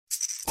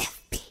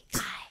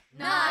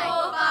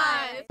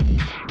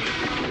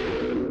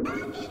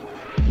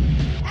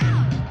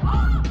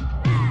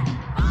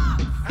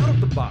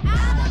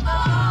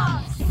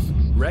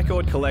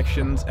record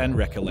collections and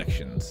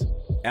recollections.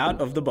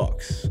 Out of the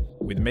Box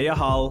with Mia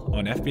Hull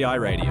on FBI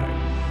Radio.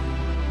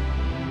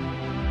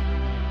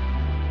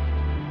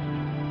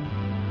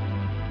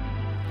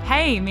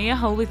 Hey, Mia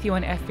Hull with you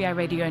on FBI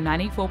Radio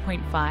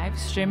 94.5,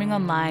 streaming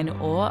online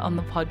or on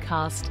the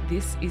podcast.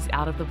 This is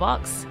Out of the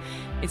Box.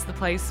 It's the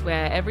place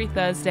where every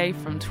Thursday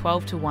from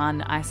 12 to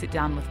 1, I sit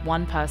down with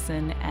one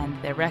person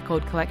and their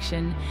record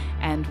collection,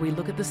 and we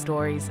look at the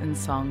stories and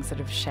songs that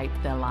have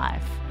shaped their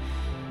life.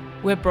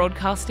 We're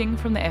broadcasting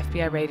from the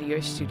FBI Radio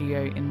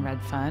studio in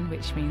Redfern,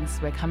 which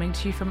means we're coming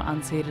to you from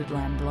unceded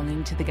land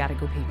belonging to the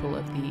Gadigal people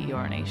of the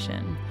Eora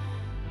Nation.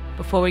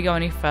 Before we go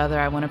any further,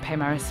 I want to pay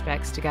my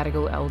respects to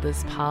Gadigal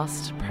elders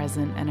past,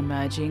 present and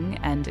emerging,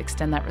 and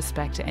extend that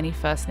respect to any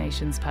First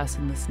Nations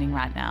person listening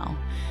right now.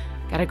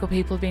 Gadigal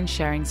people have been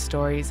sharing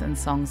stories and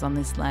songs on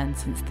this land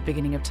since the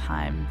beginning of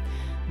time.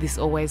 This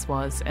always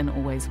was and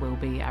always will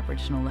be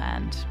Aboriginal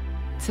land.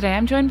 Today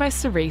I'm joined by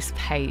Sarhys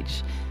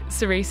Page.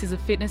 Sarhys is a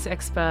fitness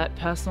expert,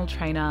 personal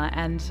trainer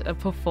and a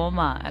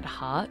performer at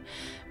heart,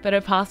 but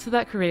her path to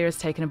that career has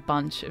taken a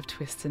bunch of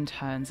twists and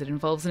turns. It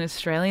involves an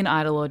Australian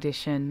Idol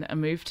audition, a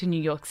move to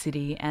New York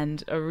City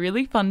and a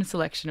really fun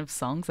selection of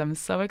songs. I'm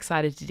so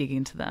excited to dig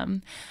into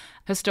them.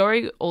 Her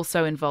story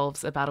also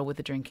involves a battle with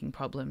a drinking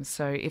problem,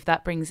 so if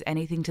that brings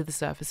anything to the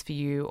surface for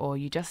you or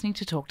you just need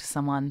to talk to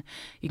someone,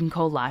 you can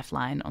call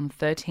Lifeline on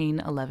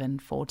 13 11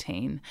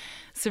 14.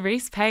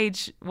 Sarhys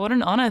Page, what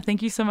an honour.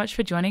 Thank you so much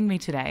for joining me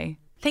today.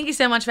 Thank you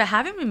so much for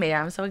having me, Mia.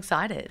 I'm so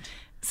excited.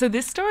 So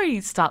this story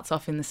starts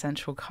off in the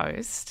Central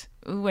Coast.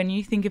 When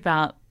you think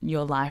about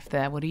your life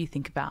there, what do you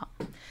think about?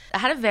 I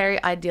had a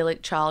very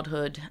idyllic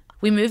childhood.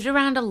 We moved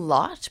around a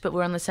lot, but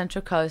we're on the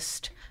Central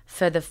Coast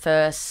for the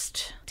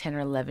first 10 or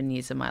 11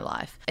 years of my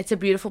life. It's a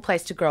beautiful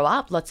place to grow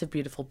up, lots of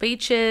beautiful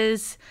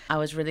beaches. I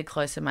was really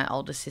close with my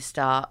older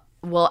sister.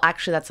 Well,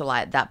 actually, that's a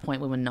lie. At that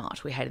point, we were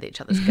not. We hated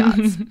each other's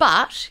guts.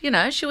 But, you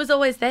know, she was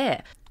always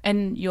there.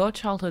 And your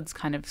childhood's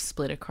kind of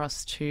split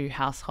across two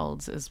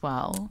households as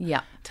well.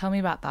 Yeah. Tell me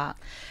about that.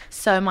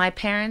 So my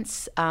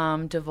parents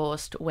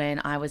divorced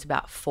when I was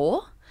about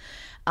 4.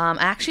 I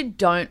actually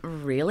don't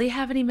really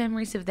have any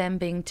memories of them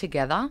being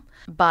together,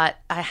 but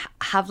I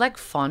have like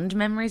fond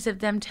memories of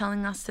them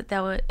telling us that they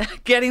were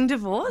getting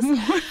divorced.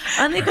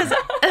 Only because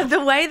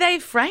the way they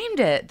framed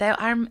it.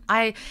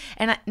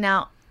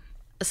 Now,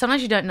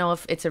 sometimes you don't know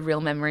if it's a real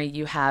memory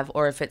you have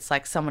or if it's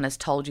like someone has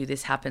told you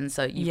this happened,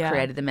 so you've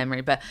created the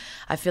memory. But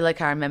I feel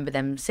like I remember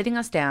them sitting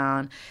us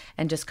down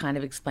and just kind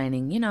of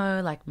explaining, you know,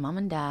 like mum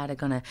and dad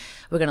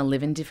we're gonna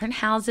live in different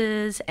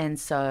houses, and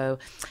so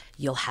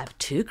you'll have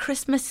 2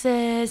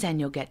 Christmases and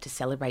you'll get to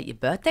celebrate your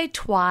birthday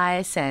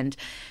twice, and,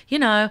 you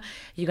know,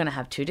 you're going to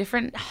have 2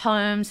 different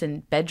homes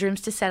and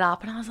bedrooms to set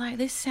up. And I was like,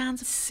 this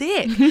sounds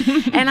sick.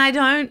 And I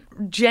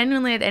don't,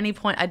 genuinely at any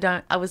point,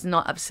 I was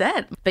not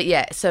upset. But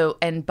yeah, so,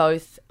 and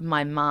both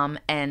my mum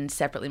and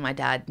separately my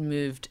dad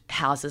moved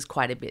houses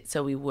quite a bit.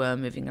 So we were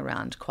moving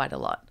around quite a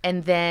lot.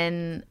 And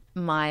then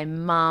my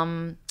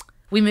mum,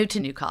 we moved to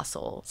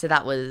Newcastle. So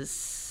that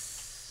was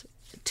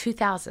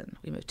 2000,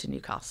 we moved to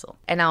Newcastle.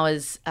 And I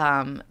was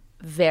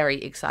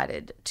very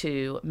excited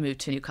to move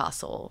to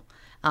Newcastle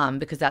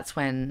because that's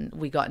when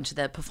we got into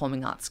the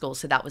performing arts school.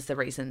 So that was the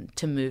reason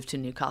to move to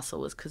Newcastle,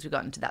 was because we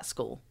got into that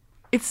school.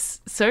 It's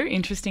so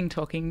interesting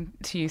talking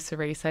to you,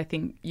 Sarhys. I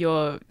think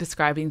you're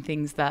describing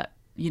things that,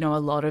 you know, a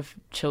lot of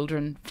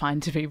children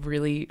find to be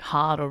really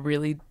hard or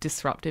really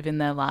disruptive in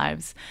their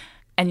lives.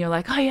 And you're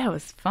like, oh yeah, it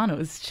was fun, it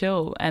was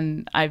chill.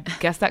 And I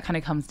guess that kind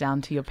of comes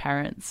down to your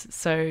parents.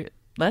 So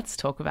let's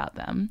talk about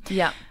them.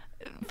 Yeah.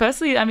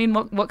 Firstly, I mean,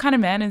 what kind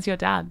of man is your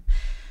dad?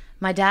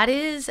 My dad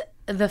is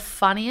the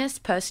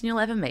funniest person you'll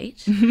ever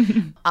meet.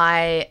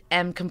 I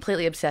am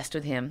completely obsessed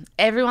with him.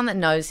 Everyone that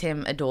knows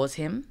him adores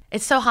him.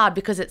 It's so hard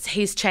because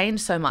he's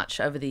changed so much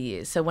over the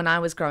years. So when I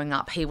was growing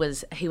up, he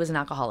was an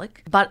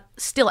alcoholic, but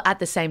still at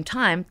the same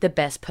time, the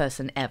best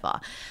person ever.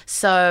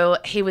 So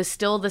he was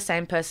still the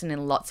same person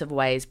in lots of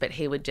ways, but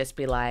he would just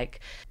be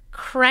like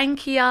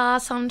crankier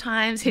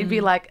sometimes. He'd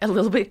be like a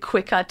little bit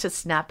quicker to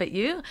snap at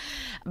you,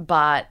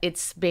 but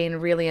it's been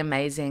really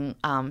amazing.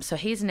 So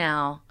he's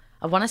now,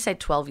 I want to say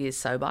 12 years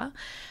sober,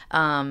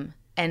 and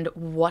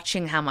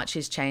watching how much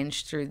he's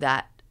changed through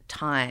that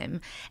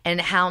time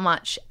and how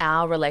much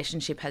our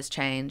relationship has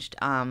changed.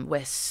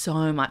 We're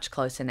so much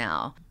closer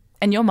now.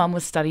 And your mum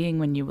was studying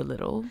when you were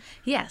little?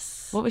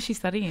 Yes. What was she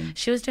studying?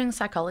 She was doing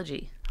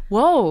psychology.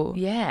 Whoa.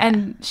 Yeah.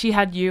 And she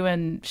had you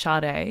and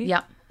Sade?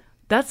 Yep.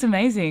 That's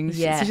amazing.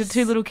 Yes. So she had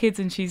 2 little kids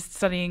and she's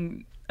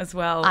studying as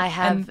well. I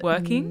have and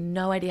working?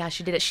 No idea how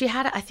she did it. She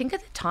had, I think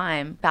at the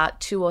time, about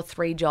 2 or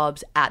 3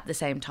 jobs at the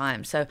same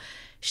time. So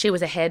she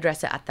was a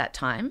hairdresser at that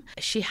time.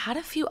 She had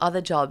a few other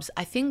jobs.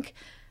 I think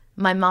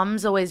my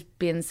mum's always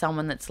been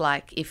someone that's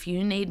like, if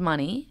you need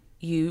money,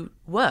 you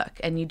work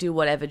and you do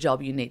whatever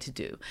job you need to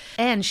do.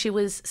 And she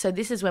was, so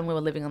this is when we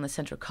were living on the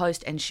Central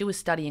Coast, and she was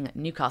studying at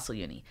Newcastle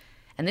Uni.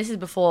 And this is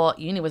before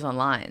uni was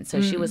online. So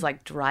she was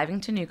like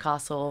driving to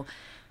Newcastle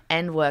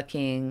and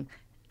working.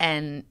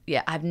 And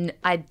yeah,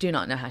 I do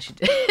not know how she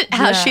did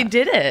it. She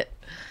did it.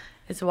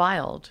 It's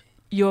wild.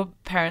 Your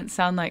parents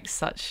sound like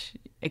such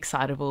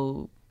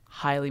excitable,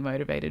 highly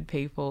motivated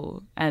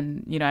people.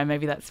 And, you know,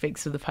 maybe that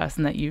speaks to the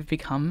person that you've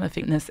become, a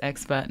fitness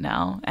expert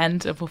now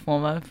and a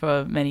performer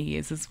for many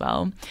years as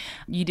well.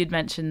 You did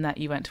mention that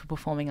you went to a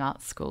performing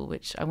arts school,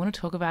 which I want to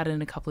talk about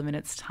in a couple of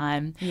minutes'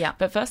 time. Yeah.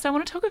 But first, I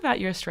want to talk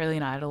about your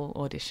Australian Idol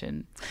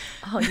audition.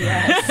 Oh,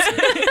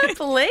 yes.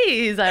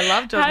 Please. I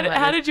love talking about it.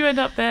 How did you end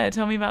up there?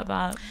 Tell me about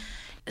that.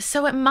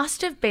 So it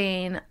must have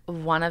been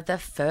one of the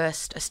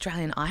first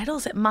Australian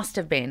Idols. It must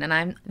have been.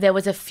 And there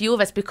was a few of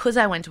us, because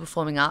I went to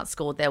performing arts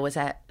school, there was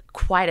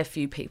quite a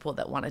few people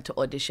that wanted to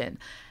audition.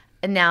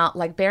 And now,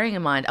 like, bearing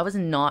in mind, I was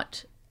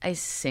not a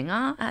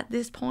singer at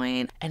this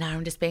point. And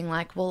I'm just being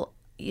like, well,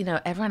 you know,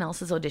 everyone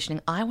else is auditioning.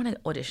 I want to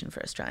audition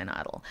for Australian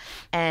Idol.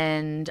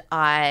 And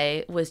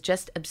I was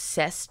just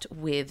obsessed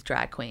with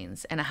drag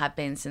queens. And I have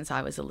been since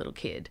I was a little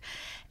kid.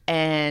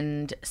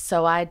 And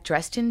so I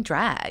dressed in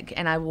drag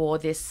and I wore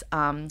this...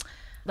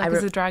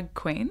 as a drag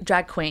queen?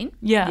 Drag queen.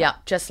 Yeah. Yeah,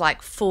 just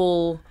like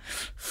full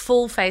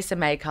face of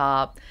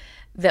makeup.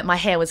 That my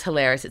hair was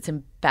hilarious. It's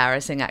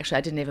embarrassing, actually.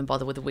 I didn't even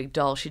bother with a wig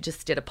doll. She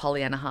just did a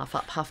Pollyanna half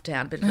up, half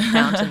down, a bit of a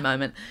fountain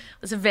moment.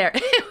 It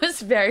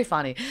was very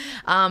funny.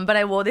 But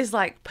I wore this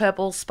like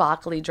purple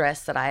sparkly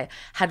dress that I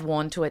had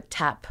worn to a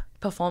tap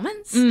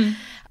performance.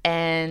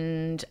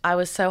 And I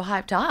was so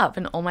hyped up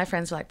and all my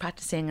friends were like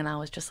practicing and I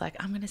was just like,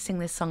 I'm going to sing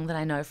this song that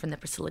I know from the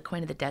Priscilla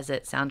Queen of the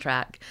Desert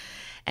soundtrack.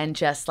 And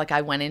just like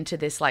I went into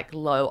this like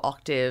low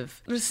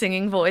octave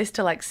singing voice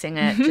to like sing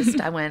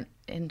it. I went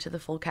into the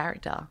full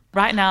character.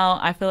 Right now,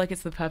 I feel like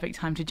it's the perfect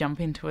time to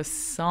jump into a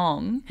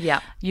song.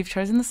 Yeah. You've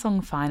chosen the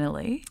song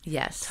Finally.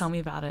 Yes. Tell me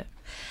about it.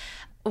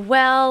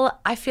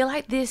 Well, I feel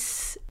like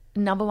this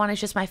number one is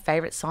just my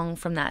favorite song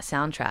from that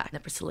soundtrack, the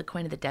Priscilla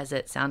Queen of the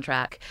Desert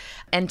soundtrack.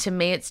 And to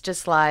me, it's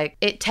just like,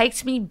 it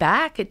takes me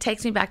back. It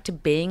takes me back to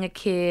being a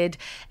kid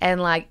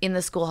and like in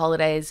the school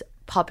holidays,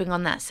 popping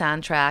on that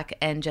soundtrack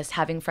and just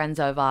having friends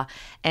over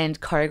and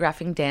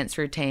choreographing dance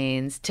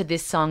routines to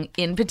this song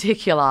in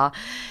particular.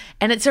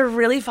 And it's a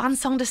really fun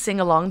song to sing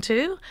along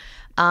to.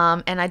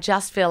 And I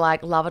just feel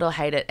like, love it or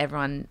hate it,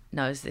 everyone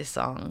knows this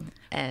song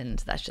and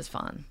that's just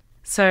fun.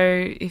 So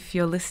if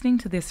you're listening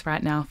to this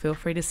right now, feel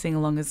free to sing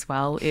along as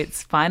well.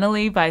 It's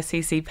Finally by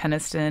CC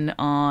Peniston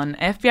on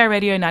FBI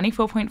Radio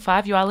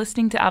 94.5. You are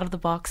listening to Out of the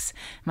Box.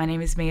 My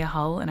name is Mia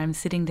Hull and I'm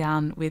sitting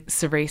down with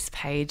Sarhys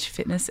Page,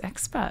 fitness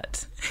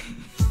expert.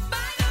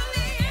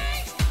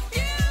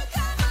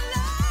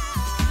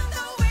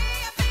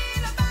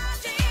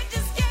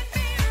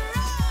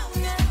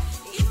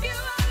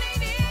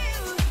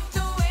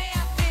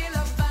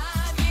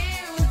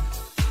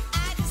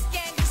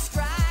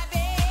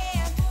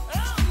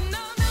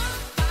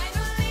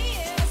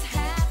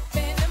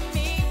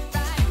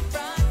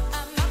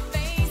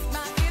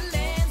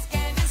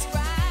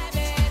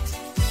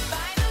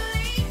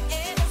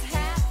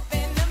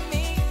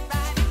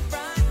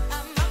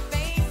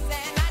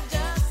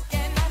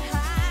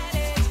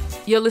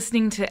 You're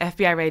listening to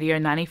FBI Radio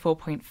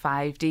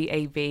 94.5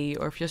 DAB,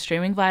 or if you're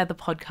streaming via the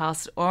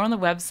podcast or on the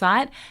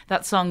website,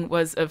 that song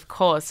was, of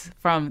course,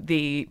 from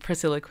the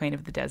Priscilla Queen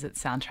of the Desert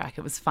soundtrack.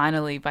 It was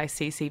Finally by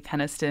CC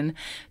Peniston,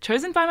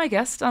 chosen by my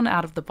guest on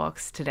Out of the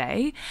Box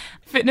today,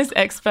 fitness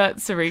expert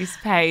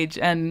Sarhys Page.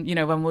 And, you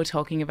know, when we were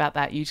talking about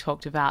that, you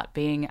talked about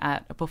being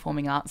at a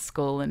performing arts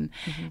school and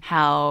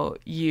how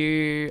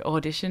you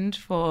auditioned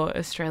for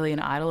Australian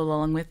Idol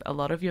along with a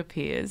lot of your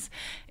peers.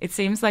 It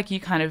seems like you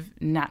kind of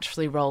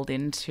naturally rolled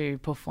into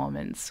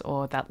performance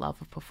or that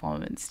love of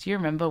performance. Do you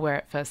remember where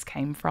it first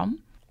came from?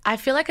 I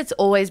feel like it's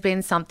always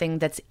been something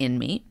that's in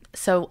me.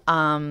 So,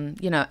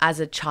 you know, as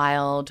a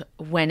child,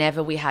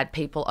 whenever we had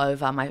people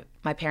over,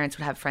 my parents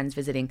would have friends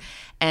visiting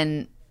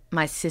and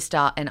my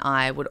sister and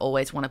I would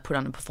always want to put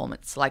on a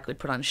performance. Like we'd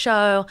put on a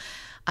show,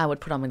 I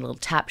would put on my little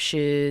tap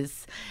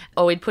shoes,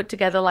 or we'd put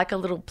together like a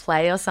little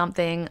play or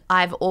something.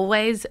 I've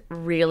always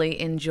really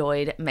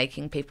enjoyed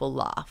making people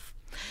laugh.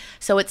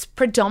 So it's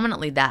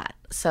predominantly that.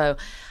 So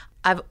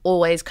I've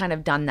always kind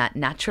of done that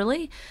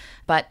naturally,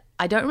 but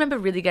I don't remember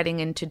really getting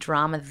into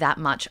drama that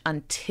much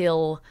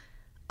until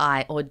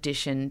I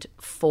auditioned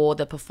for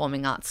the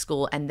performing arts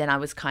school. And then I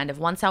was kind of,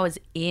 once I was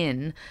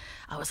in,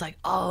 I was like,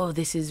 oh,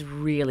 this is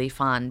really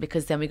fun,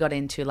 because then we got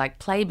into like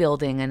play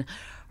building and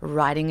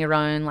writing your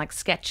own like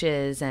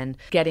sketches and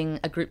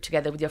getting a group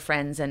together with your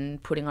friends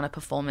and putting on a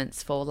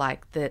performance for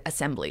like the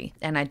assembly.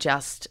 And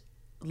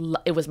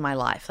it was my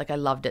life. Like I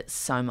loved it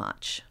so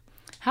much.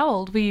 How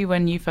old were you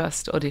when you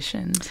first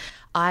auditioned?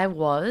 I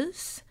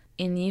was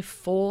in year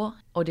 4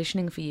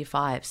 auditioning for year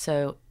 5.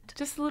 So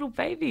just a little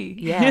baby.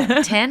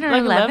 Yeah, 10 or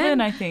like 11,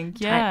 I think.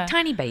 Yeah.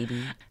 Tiny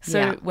baby.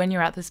 So when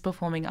you're at this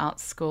performing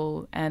arts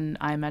school, and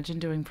I imagine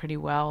doing pretty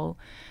well,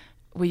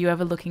 were you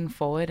ever looking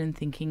forward and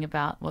thinking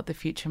about what the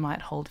future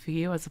might hold for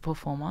you as a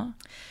performer?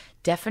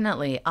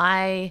 Definitely.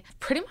 I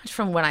pretty much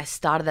from when I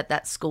started at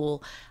that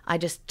school, I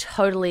just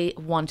totally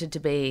wanted to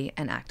be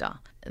an actor.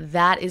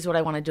 That is what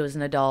I want to do as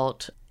an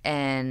adult.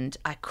 and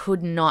I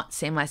could not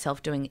see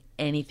myself doing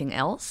anything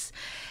else,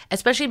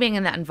 especially being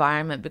in that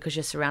environment because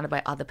you're surrounded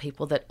by other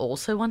people that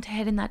also want to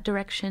head in that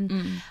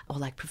direction, or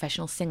like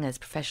professional singers,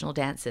 professional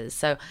dancers.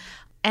 So,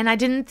 and I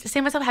didn't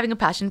see myself having a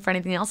passion for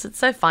anything else. It's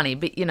so funny,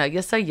 but you know,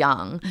 you're so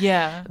young.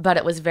 Yeah. But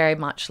it was very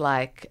much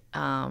like,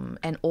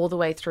 and all the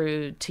way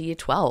through to year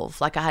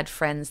 12, like I had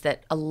friends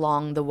that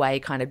along the way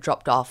kind of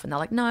dropped off and they're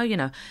like, no, you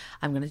know,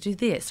 I'm going to do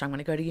this, or I'm going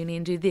to go to uni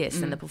and do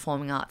this. And the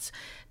performing arts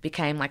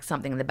became like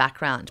something in the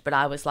background. But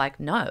I was like,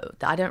 no,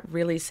 I don't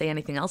really see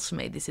anything else for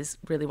me. This is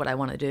really what I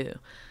want to do.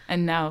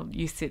 And now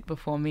you sit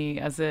before me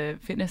as a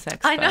fitness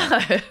expert. I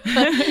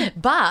know.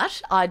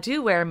 But I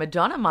do wear a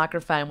Madonna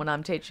microphone when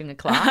I'm teaching a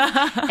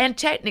class. And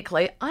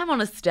technically, I'm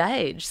on a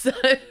stage. So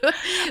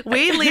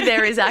weirdly,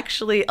 there is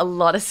actually a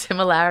lot of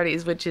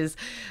similarities, which is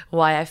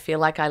why I feel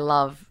like I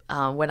love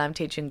when I'm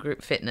teaching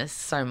group fitness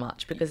so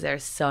much, because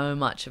there's so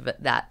much of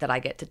it that I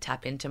get to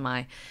tap into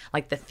my,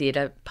 like the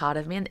theatre part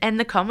of me and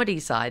the comedy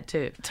side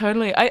too.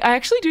 Totally. I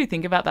actually do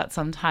think about that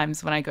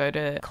sometimes when I go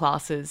to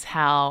classes,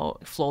 how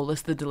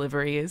flawless the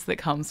delivery is that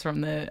comes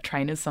from the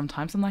trainers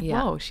sometimes. I'm like,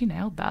 whoa, she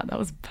nailed that. That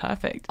was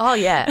perfect. Oh,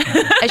 yeah.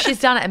 And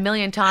she's done it a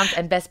million times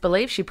and best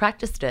believe she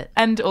practiced it.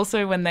 And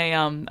also when they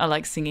are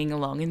like singing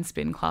along in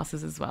spin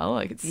classes as well.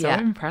 Like it's so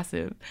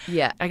impressive.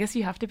 Yeah. I guess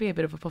you have to be a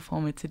bit of a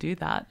performer to do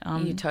that.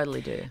 You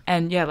totally do.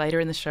 And yeah,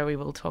 later in the show we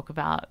will talk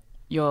about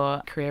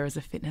your career as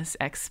a fitness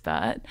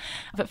expert.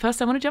 But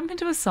first I want to jump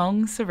into a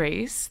song,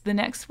 Sarhys. The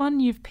next one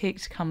you've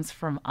picked comes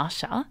from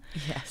Usher.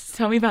 Yes.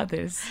 Tell me about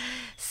this.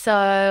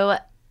 So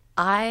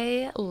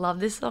I love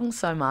this song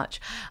so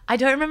much. I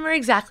don't remember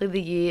exactly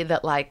the year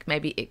that like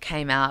maybe it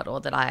came out or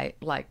that I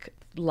like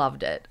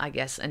loved it, I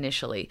guess,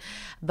 initially.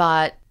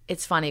 But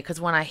it's funny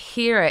because when I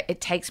hear it, it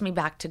takes me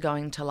back to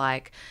going to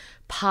like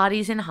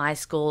parties in high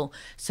school.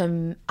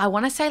 So I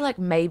want to say like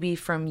maybe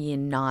from year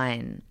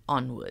 9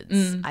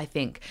 onwards, I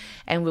think.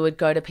 And we would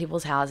go to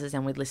people's houses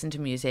and we'd listen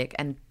to music,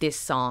 and this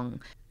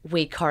song,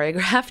 we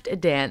choreographed a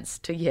dance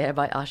to Yeah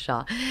by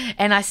Usher.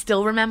 And I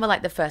still remember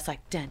like the first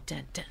like dun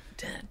dun dun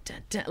dun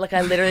dun dun. Like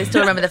I literally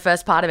still remember the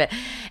first part of it.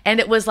 And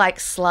it was like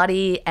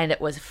slutty and it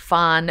was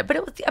fun, but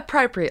it was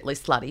appropriately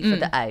slutty for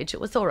the age.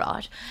 It was all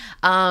right.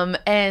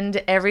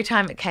 And every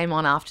time it came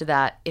on after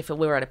that, if we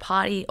were at a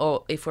party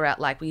or if we're at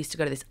like, we used to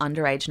go to this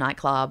underage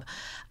nightclub,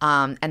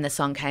 and the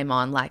song came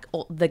on, like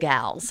all the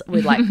gals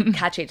would like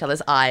catch each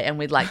other's eye and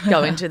we'd like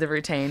go into the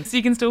routine. So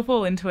you can still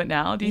fall into it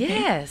now, do you think?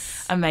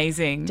 Yes.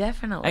 Amazing.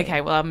 Definitely. Okay,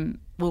 well,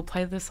 we'll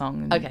play the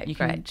song and Okay, you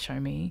great. can show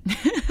me.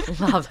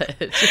 Love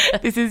it.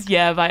 This is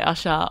Yeah by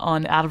Usher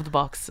on Out of the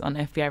Box on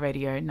FBI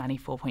Radio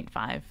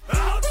 94.5.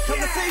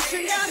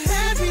 Conversation got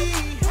heavy.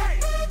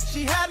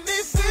 She had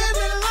me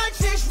feeling like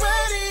she's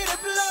ready to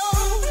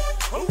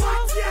blow.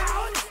 Watch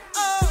out!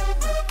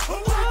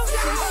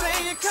 She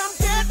saying, "Come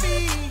get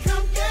me."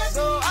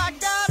 So I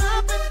got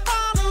up and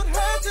followed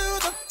her to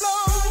the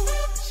floor.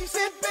 She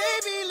said,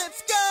 "Baby,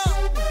 let's go."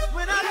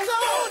 When I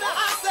told her,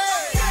 I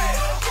said,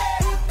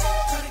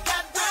 "Shorty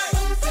got right."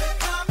 She said,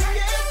 "Come get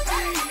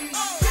me."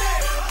 I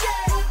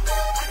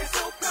get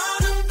so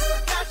proud of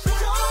that she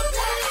told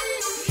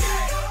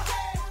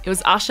me. It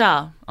was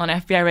Usher on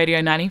FBI Radio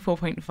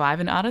 94.5,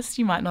 an artist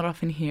you might not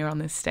often hear on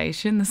this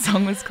station. The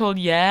song was called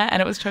Yeah,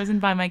 and it was chosen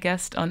by my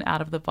guest on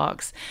Out of the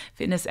Box,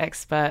 fitness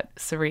expert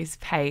Sarhys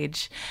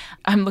Page.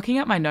 I'm looking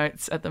at my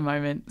notes at the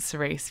moment,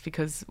 Sarhys,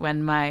 because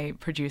when my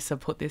producer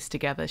put this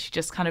together, she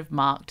just kind of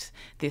marked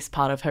this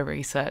part of her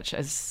research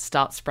as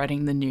start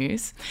spreading the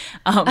news,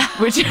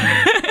 which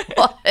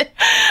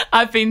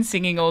I've been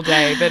singing all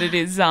day, but it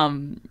is,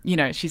 you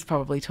know, she's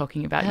probably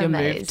talking about your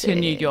move to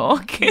New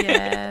York,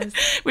 Yes.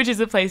 which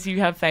is a place you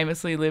have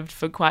famously lived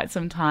for quite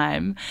some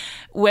time.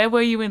 Where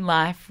were you in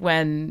life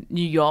when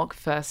New York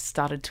first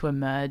started to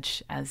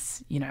emerge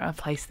as, you know, a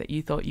place that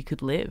you thought you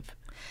could live?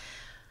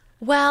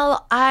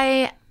 Well,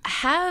 I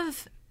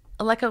have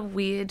like a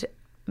weird,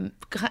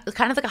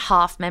 kind of like a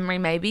half memory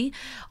maybe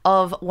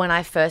of when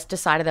I first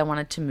decided I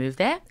wanted to move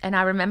there. And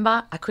I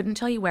remember, I couldn't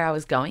tell you where I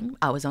was going.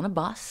 I was on a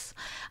bus.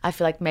 I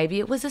feel like maybe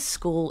it was a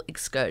school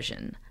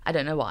excursion. I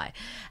don't know why.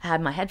 I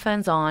had my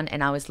headphones on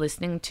and I was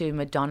listening to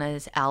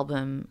Madonna's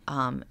album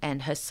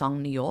and her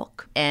song New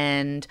York.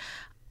 And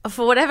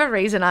for whatever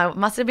reason, I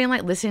must have been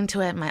like listening to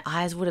it. My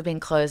eyes would have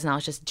been closed and I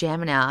was just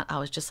jamming out. I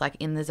was just like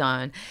in the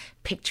zone,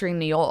 picturing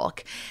New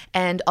York.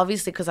 And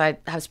obviously, because I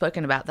have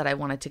spoken about that, I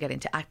wanted to get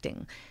into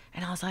acting.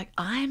 And I was like,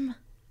 I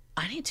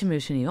need to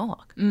move to New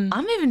York.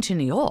 I'm moving to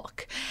New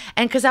York.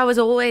 And because I was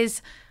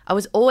always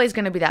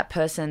going to be that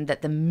person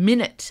that the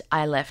minute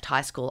I left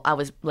high school, I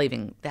was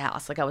leaving the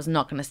house. Like I was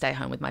not going to stay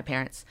home with my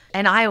parents.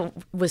 And I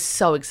was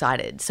so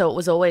excited. So it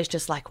was always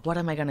just like, what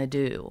am I going to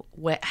do?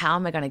 How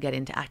am I going to get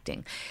into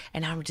acting?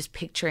 And I'm just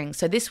picturing.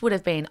 So this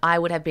I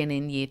would have been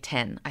in year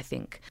 10, I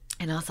think.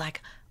 And I was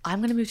like, I'm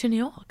going to move to New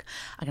York.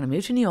 I'm going to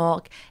move to New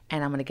York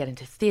and I'm going to get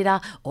into theatre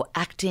or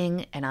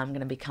acting and I'm going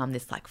to become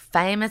this like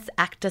famous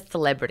actor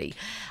celebrity.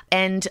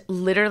 And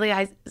literally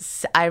I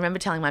remember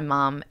telling my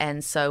mum,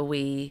 and so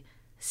we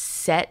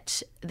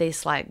set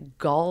this like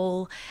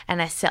goal,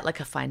 and I set like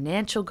a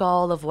financial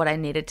goal of what I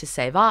needed to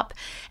save up.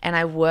 And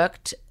I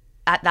worked,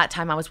 at that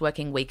time I was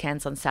working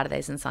weekends on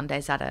Saturdays and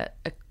Sundays at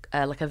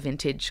a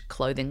vintage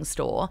clothing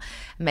store,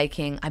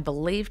 making, I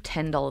believe,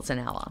 $10 an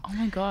hour. Oh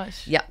my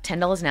gosh. Yep,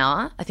 $10 an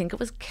hour. I think it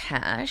was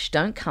cash.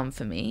 Don't come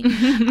for me.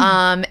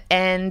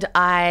 And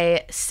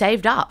I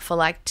saved up for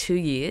like 2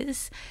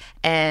 years.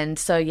 And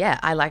so, yeah,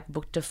 I like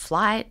booked a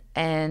flight,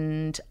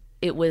 and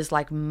it was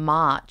like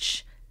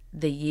March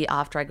the year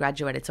after I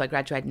graduated. So I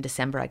graduated in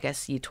December, I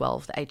guess, year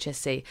 12, the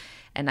HSC.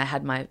 And I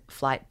had my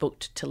flight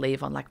booked to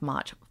leave on like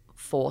March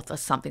 4th or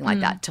something like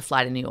that to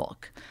fly to New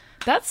York.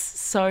 That's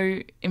so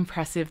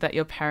impressive that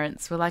your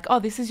parents were like, oh,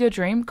 this is your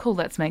dream? Cool,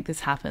 let's make this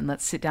happen.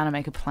 Let's sit down and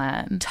make a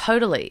plan.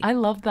 Totally. I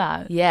love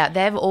that. Yeah,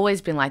 they've always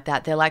been like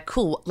that. They're like,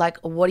 cool, like,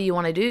 what do you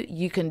want to do?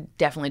 You can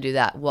definitely do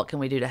that. What can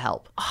we do to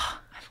help? I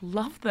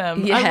love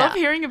them. Yeah. I love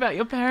hearing about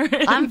your parents.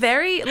 I'm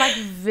very,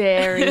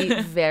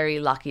 very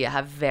lucky. I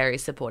have very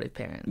supportive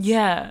parents.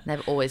 Yeah.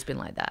 They've always been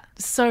like that.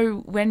 So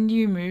when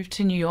you moved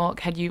to New York,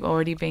 had you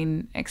already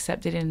been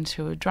accepted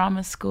into a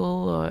drama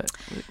school or...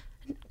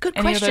 Good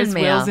Any question, of those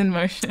Mia. wheels in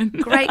motion?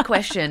 Great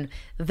question.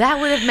 That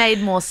would have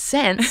made more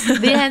sense.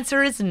 The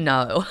answer is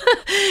no.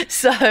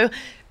 So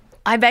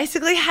I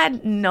basically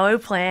had no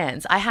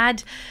plans. I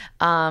had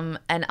an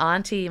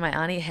auntie, my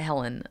auntie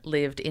Helen,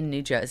 lived in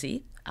New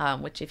Jersey,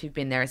 which if you've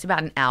been there, it's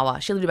about an hour.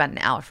 She lived about an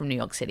hour from New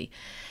York City.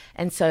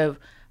 And so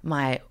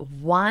my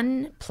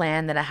one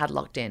plan that I had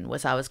locked in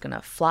was I was going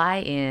to fly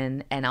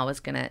in and I was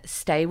going to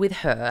stay with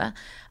her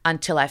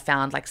until I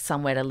found like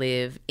somewhere to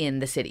live in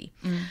the city.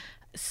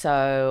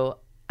 So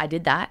I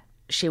did that.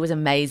 She was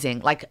amazing.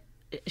 Like,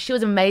 she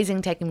was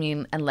amazing taking me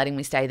in and letting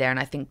me stay there. And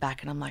I think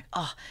back and I'm like,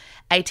 oh,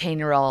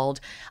 18-year-old.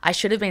 I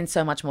should have been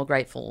so much more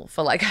grateful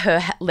for like her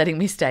letting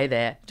me stay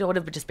there. It would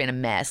have just been a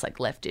mess, like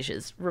left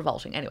dishes,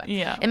 revolting. Anyway,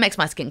 Yeah. It makes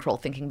my skin crawl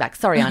thinking back.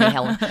 Sorry, Auntie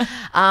Helen.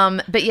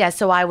 But yeah,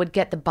 so I would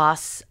get the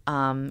bus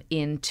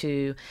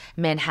into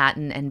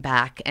Manhattan and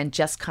back, and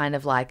just kind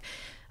of like,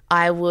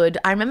 I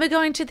remember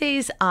going to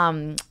these,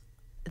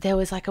 there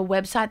was like a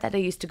website that I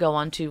used to go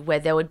on to where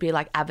there would be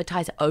like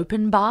advertise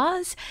open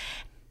bars,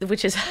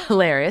 which is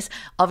hilarious.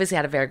 Obviously I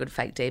had a very good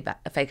fake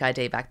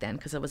ID back then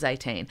because I was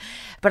 18.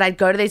 But I'd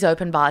go to these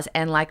open bars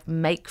and like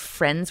make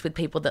friends with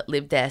people that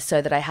lived there so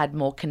that I had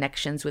more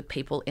connections with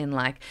people in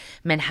like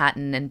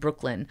Manhattan and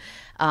Brooklyn,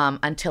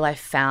 until I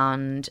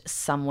found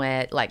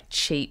somewhere like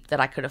cheap that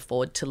I could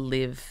afford to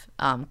live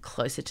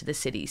closer to the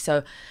city.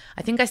 So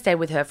I think I stayed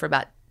with her for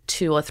about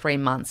 2 or 3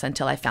 months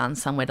until I found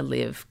somewhere to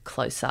live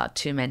closer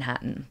to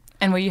Manhattan.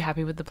 And were you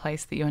happy with the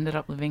place that you ended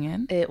up living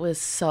in? It was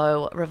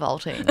so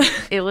revolting.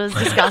 It was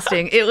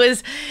disgusting. It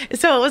was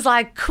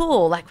like,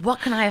 cool, like what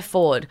can I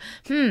afford?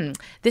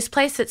 This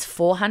place that's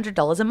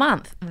 $400 a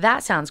month.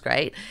 That sounds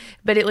great.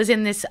 But it was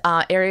in this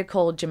area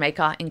called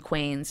Jamaica in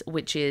Queens,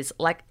 which is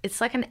like,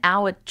 it's like an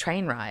hour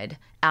train ride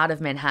out of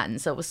Manhattan.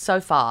 So it was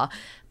so far.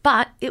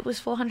 But it was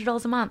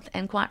 $400 a month,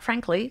 and quite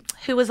frankly,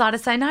 who was I to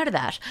say no to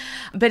that?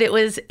 But it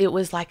was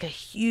like a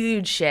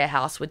huge share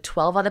house with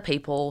 12 other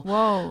people.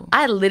 Whoa.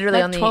 I literally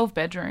like only 12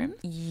 bedrooms?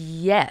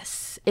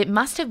 Yes, it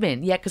must have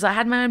been. Yeah, because I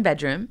had my own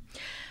bedroom.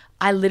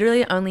 I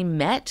literally only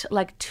met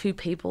like 2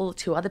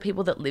 other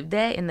people that lived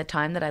there in the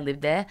time that I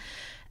lived there.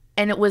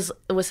 And it was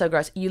so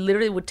gross. You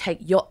literally would take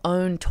your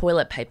own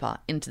toilet paper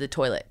into the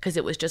toilet because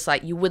it was just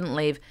like you wouldn't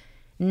leave.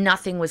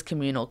 Nothing was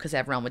communal because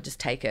everyone would just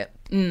take it.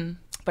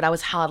 But I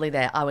was hardly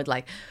there. I would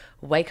like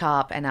wake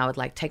up and I would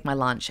like take my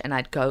lunch and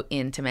I'd go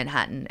into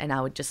Manhattan and I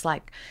would just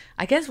like,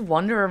 I guess,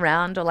 wander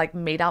around or like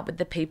meet up with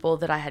the people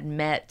that I had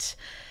met,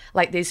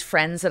 like these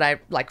friends that I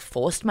like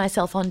forced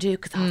myself onto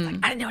because I was like,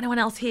 I don't know anyone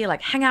else here.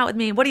 Like, hang out with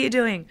me. What are you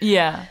doing?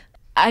 Yeah.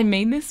 I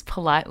mean this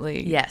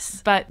politely.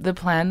 Yes. But the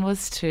plan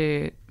was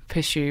to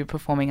pursue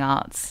performing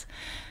arts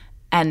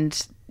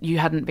and you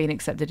hadn't been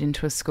accepted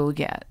into a school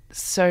yet.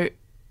 So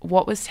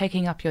what was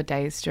taking up your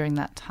days during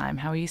that time?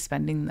 How were you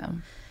spending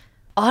them?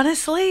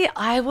 Honestly,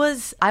 I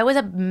was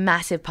a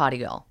massive party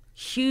girl.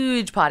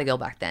 Huge party girl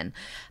back then.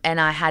 And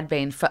I had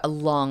been for a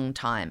long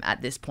time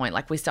at this point.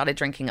 Like we started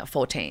drinking at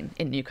 14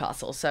 in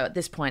Newcastle. So at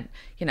this point,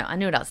 you know, I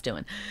knew what I was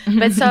doing.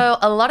 But so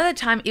a lot of the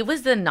time it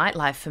was the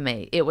nightlife for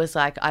me. It was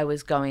like I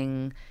was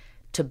going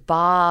to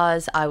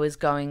bars, I was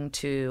going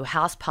to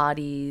house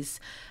parties.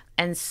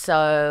 And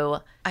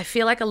so I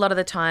feel like a lot of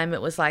the time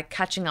it was like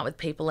catching up with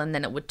people and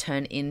then it would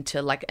turn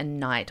into like a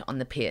night on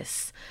the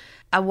piss.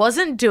 I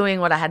wasn't doing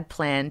what I had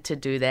planned to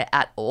do there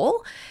at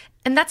all.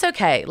 And that's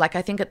okay. Like,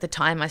 I think at the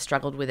time I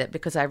struggled with it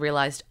because I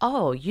realized,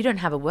 oh, you don't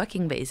have a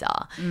working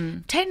visa.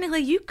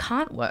 Technically, you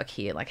can't work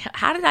here. Like,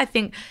 how did I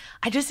think?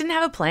 I just didn't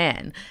have a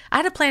plan. I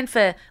had a plan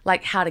for,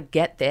 like, how to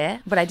get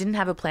there, but I didn't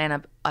have a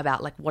plan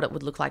about, like, what it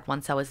would look like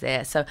once I was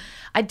there. So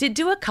I did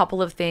do a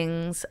couple of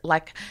things.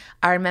 Like,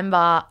 I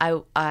remember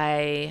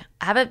I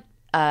have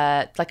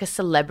a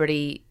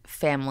celebrity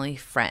family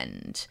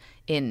friend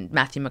in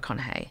Matthew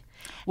McConaughey.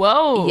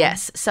 Whoa.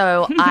 Yes.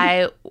 So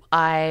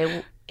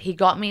he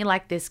got me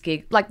like this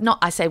gig, like not,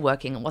 I say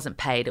working, it wasn't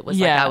paid. It was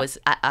Yeah. like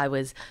I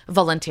was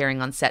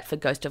volunteering on set for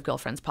Ghost of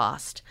Girlfriends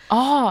Past.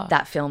 Oh.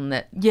 That film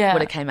that Yeah.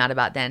 would have came out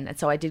about then. And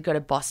so I did go to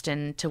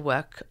Boston to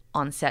work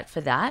on set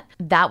for that.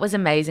 That was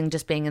amazing,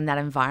 just being in that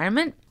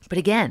environment. But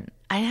again,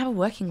 I didn't have a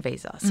working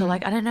visa. So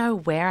like, I don't know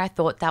where I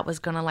thought that was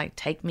going to like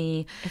take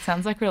me. It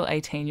sounds like real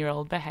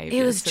 18-year-old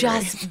behavior. It was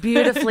just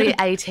beautifully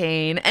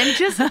 18 and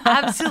just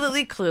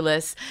absolutely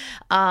clueless.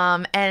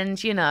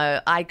 And, you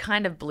know, I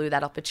kind of blew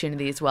that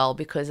opportunity as well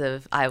because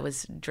of I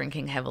was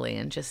drinking heavily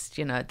and just,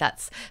 you know,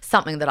 that's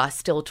something that I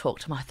still talk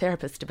to my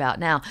therapist about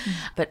now.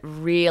 But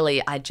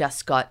really, I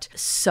just got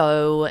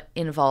so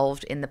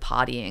involved in the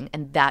partying,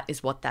 and that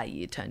is what that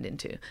year turned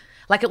into.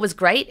 Like, it was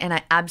great and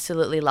I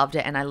absolutely loved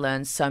it and I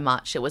learned so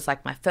much. It was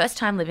like my first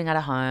time living out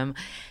of home.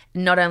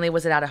 Not only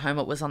was it out of home,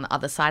 it was on the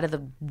other side of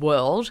the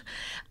world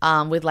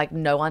with like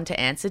no one to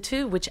answer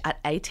to, which at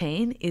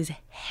 18 is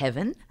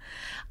heaven.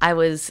 I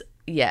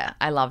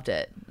loved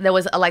it. There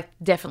was like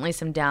definitely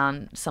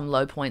some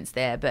low points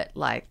there, but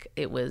like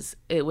it was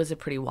a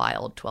pretty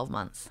wild 12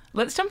 months.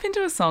 Let's jump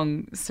into a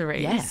song,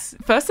 Sarhys. Yeah.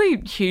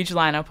 Firstly, huge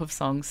lineup of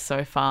songs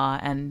so far,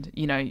 and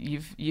you know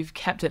you've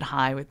kept it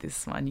high with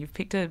this one. You've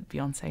picked a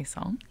Beyonce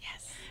song.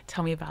 Yes.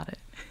 Tell me about it.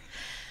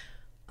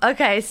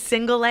 Okay,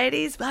 Single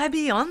Ladies by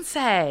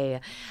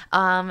Beyonce.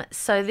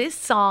 So this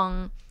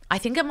song, I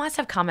think it must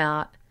have come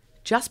out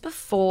just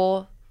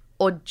before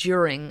or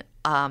during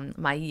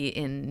my year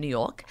in New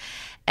York.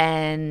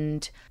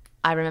 And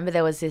I remember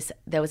there was this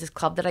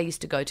club that I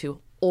used to go to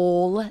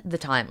all the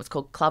time. It was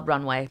called Club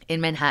Runway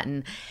in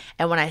Manhattan.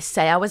 And when I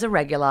say I was a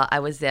regular, I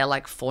was there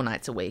like 4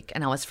 nights a week.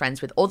 And I was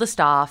friends with all the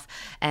staff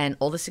and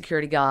all the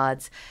security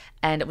guards.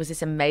 And it was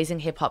this amazing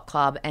hip hop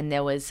club. And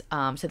there was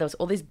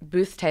all these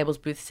booth tables,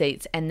 booth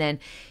seats. And then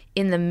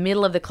in the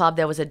middle of the club,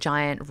 there was a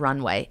giant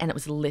runway and it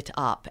was lit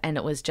up. And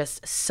it was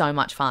just so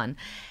much fun.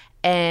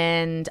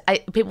 And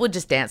people would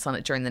just dance on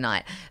it during the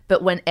night.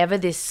 But whenever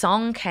this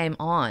song came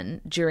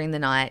on during the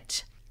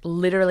night,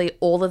 literally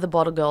all of the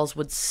bottle girls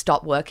would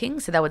stop working.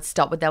 So they would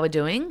stop what they were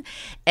doing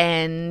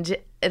and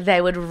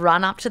they would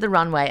run up to the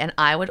runway, and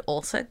I would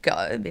also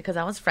go because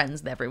I was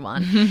friends with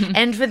everyone.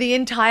 And for the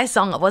entire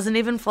song, it wasn't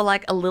even for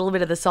like a little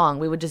bit of the song.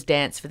 We would just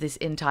dance for this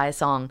entire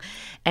song.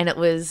 And it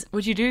was...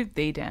 Would you do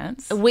the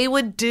dance? We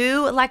would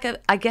do like a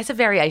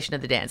variation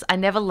of the dance. I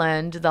never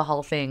learned the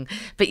whole thing,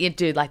 but you'd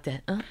do like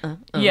the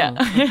Yeah.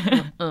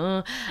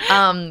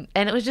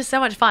 and it was just so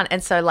much fun.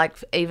 And so like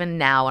even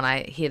now when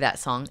I hear that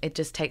song, it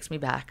just takes me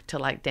back to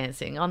like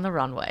dancing on the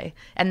runway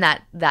and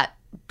that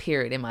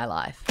period in my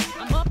life.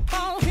 I'm up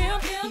on him,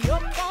 he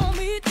up on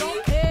me,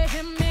 don't pay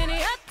him any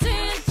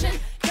attention.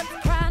 Just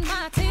crying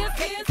my tears,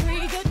 getting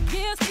 3 good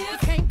years,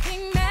 can't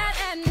be mad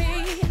at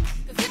me.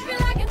 'Cause if you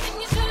like it,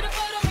 then you should've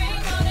put a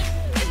ring on it.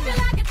 If you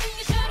like it, then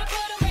you should've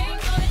put a ring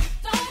on it.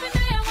 Don't be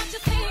mad what you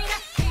see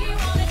that he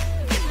want it.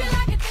 If you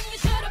like it, then you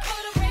should've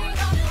put a ring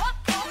on it.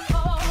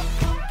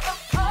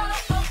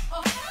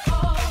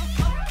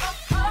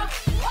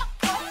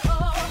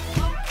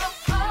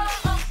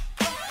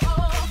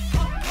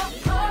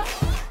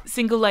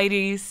 Single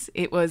Ladies,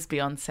 it was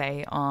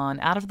Beyonce on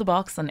Out of the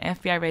Box on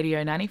FBI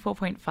Radio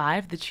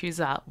 94.5. The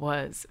chooser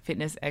was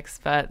fitness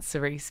expert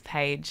Sarhys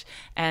Page.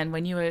 And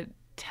when you were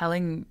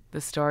telling the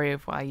story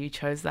of why you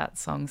chose that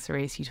song,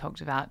 Sarhys, you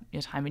talked about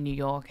your time in New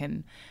York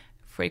and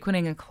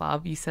frequenting a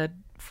club. You said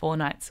 4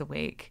 nights a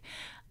week.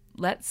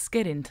 Let's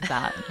get into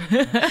that.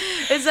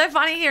 It's so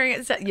funny hearing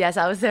it. Yes,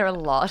 I was there a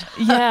lot.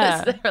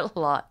 Yeah. I was there a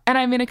lot. And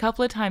I mean, a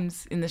couple of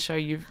times in the show,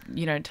 you've,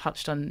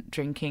 touched on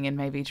drinking and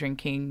maybe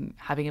drinking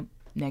having a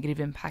negative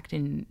impact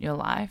in your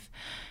life.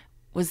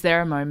 Was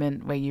there a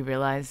moment where you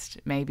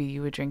realised maybe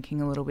you were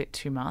drinking a little bit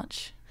too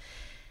much?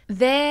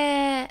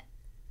 There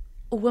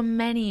were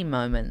many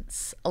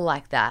moments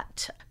like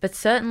that, but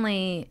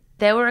certainly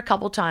there were a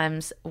couple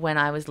times when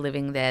I was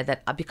living there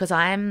that because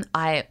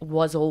I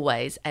was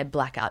always a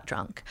blackout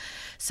drunk.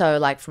 So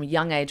like from a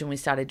young age when we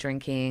started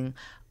drinking,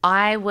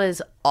 I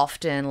was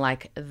often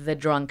like the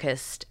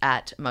drunkest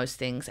at most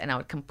things and I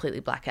would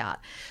completely black out,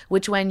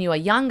 which when you are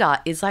younger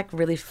is like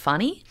really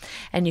funny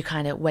and you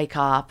kind of wake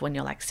up when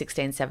you're like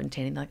 16,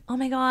 17 and you're like, oh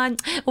my God,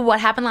 what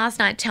happened last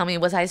night? Tell me,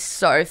 was I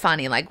so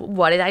funny? Like,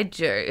 what did I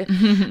do?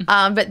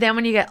 But then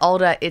when you get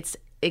older, it's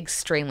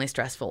extremely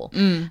stressful,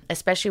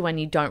 especially when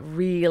you don't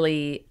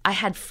really... I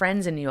had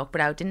friends in New York,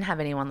 but I didn't have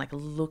anyone like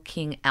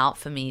looking out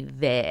for me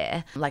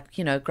there. Like,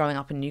 growing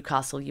up in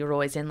Newcastle, you're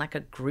always in like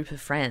a group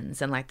of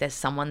friends and like there's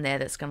someone there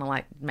that's going to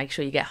like make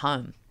sure you get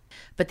home.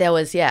 But there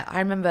was, I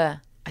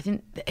remember, I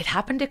think it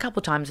happened a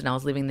couple times when I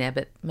was living there,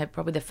 but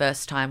probably the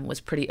first time was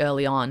pretty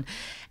early on.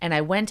 And I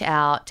went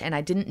out and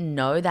I didn't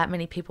know that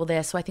many people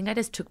there. So I think I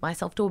just took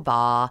myself to a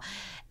bar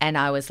and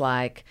I was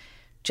like...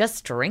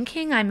 just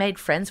drinking. I made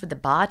friends with the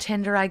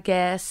bartender, I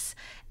guess,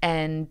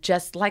 and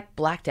just like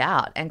blacked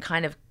out and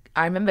kind of,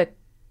 I remember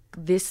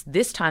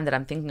this time that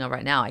I'm thinking of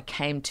right now, I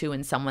came to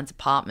in someone's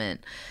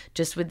apartment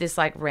just with this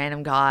like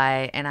random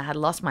guy, and I had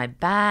lost my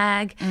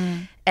bag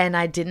and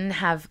I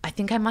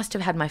think I must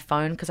have had my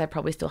phone because I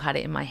probably still had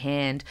it in my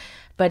hand,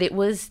 but it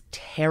was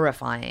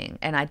terrifying.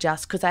 And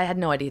because I had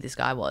no idea who this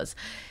guy was.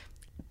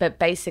 But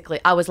basically,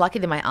 I was lucky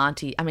that my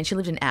auntie, I mean, she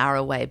lived an hour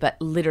away,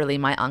 but literally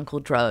my uncle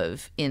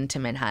drove into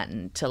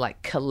Manhattan to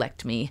like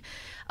collect me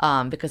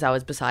because I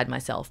was beside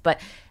myself. But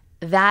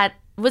that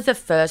was the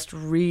first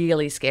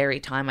really scary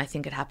time I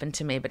think it happened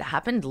to me, but it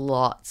happened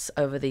lots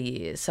over the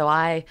years. So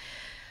I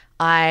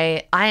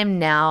am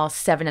now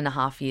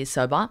 7.5 years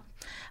sober.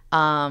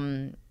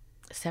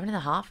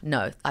 7.5?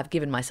 No, I've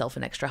given myself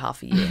an extra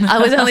half a year. I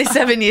was only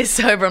 7 years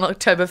sober on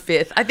October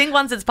 5th. I think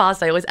once it's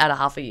passed, I always add a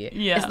half a year.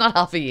 Yeah. It's not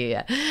half a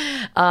year yet.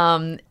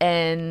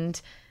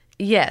 And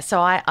yeah, so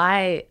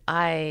I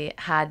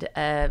had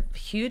a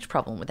huge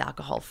problem with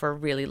alcohol for a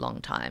really long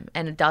time,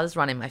 and it does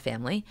run in my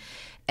family.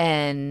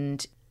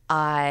 And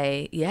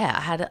I've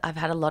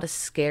had a lot of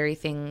scary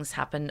things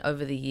happen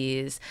over the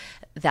years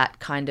that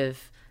kind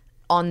of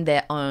on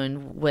their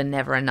own were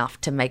never enough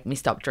to make me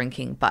stop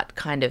drinking, but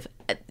kind of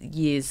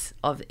years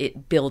of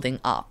it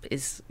building up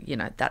is,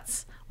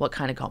 that's what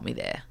kind of got me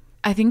there.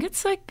 I think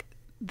it's like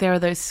there are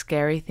those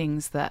scary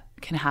things that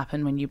can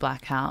happen when you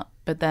black out,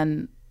 but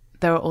then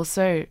there are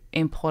also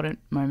important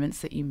moments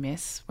that you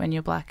miss when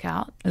you black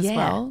out as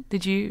well.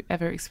 Did you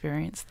ever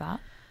experience that?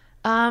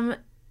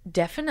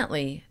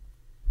 Definitely.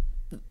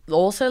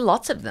 Also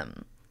lots of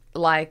them.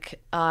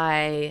 Like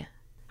I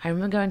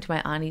remember going to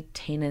my Auntie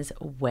Tina's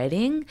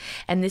wedding,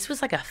 and this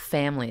was like a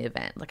family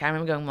event. Like I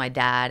remember going with my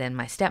dad and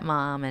my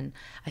stepmom and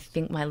I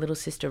think my little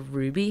sister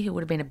Ruby, who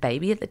would have been a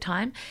baby at the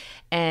time,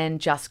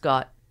 and just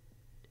got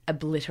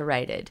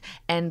obliterated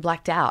and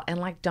blacked out, and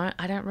like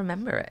I don't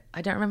remember it.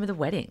 I don't remember the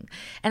wedding.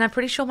 And I'm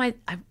pretty sure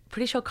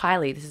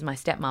Kylie, this is my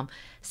stepmom,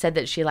 said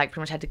that she like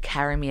pretty much had to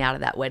carry me out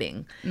of that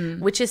wedding,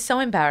 which is so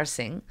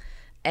embarrassing.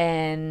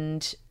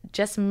 And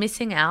just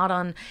missing out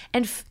on,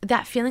 and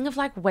that feeling of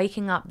like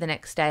waking up the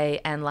next day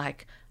and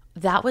like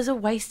that was a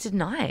wasted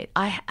night.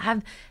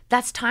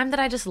 That's time that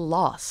I just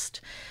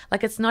lost.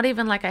 Like it's not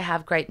even like I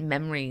have great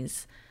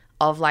memories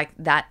of like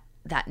that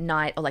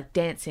night or like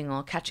dancing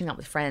or catching up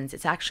with friends.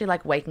 It's actually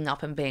like waking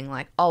up and being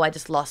like, oh, I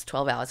just lost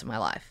 12 hours of my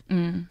life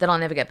that I'll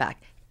never get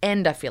back.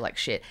 And I feel like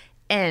shit.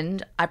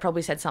 And I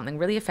probably said something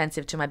really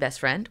offensive to my best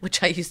friend,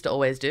 which I used to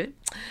always do.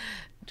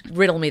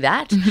 Riddle me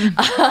that.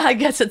 I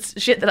guess it's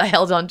shit that I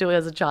held on to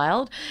as a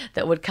child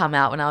that would come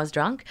out when I was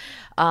drunk.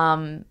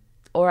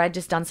 Or I'd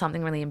just done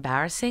something really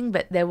embarrassing.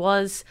 But I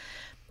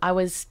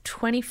was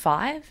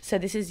 25, so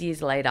this is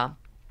years later.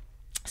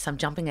 So I'm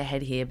jumping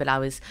ahead here, but I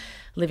was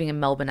living in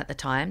Melbourne at the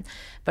time.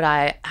 But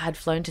I had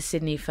flown to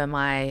Sydney for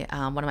my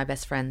one of my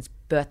best friend's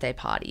birthday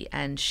party,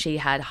 and she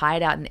had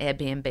hired out an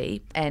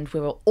Airbnb, and we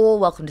were all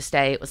welcome to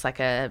stay. It was like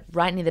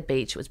right near the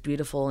beach. It was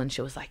beautiful, and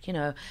she was like,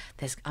 I'm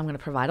going to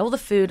provide all the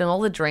food and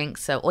all the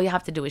drinks, so all you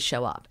have to do is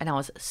show up. And I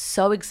was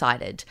so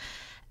excited.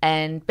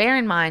 And bear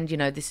in mind,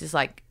 this is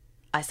like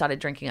I started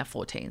drinking at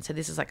 14, so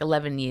this is like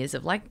 11 years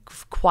of like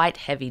quite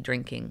heavy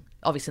drinking.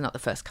 Obviously not the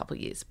first couple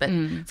of years, but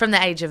from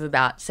the age of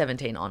about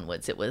 17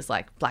 onwards, it was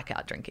like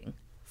blackout drinking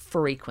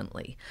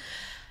frequently.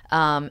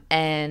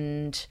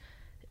 And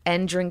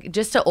drink,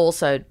 just to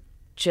also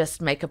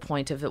just make a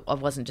point of it, I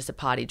wasn't just a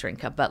party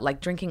drinker, but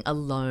like drinking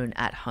alone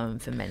at home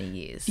for many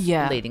years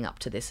leading up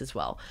to this as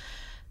well.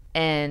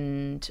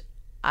 And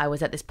I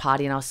was at this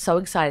party and I was so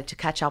excited to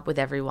catch up with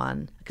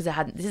everyone because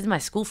this is my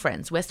school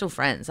friends. We're still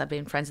friends. I've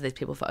been friends with these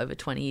people for over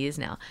 20 years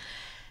now.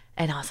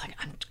 And I was like,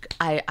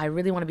 I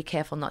really want to be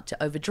careful not to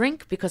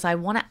overdrink because I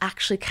want to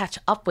actually catch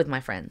up with my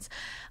friends.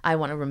 I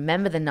want to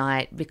remember the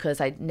night because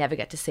I never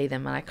get to see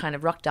them. And I kind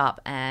of rocked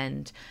up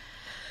and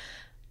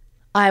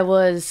I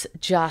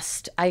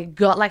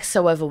got like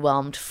so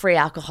overwhelmed. Free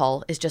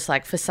alcohol is just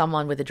like, for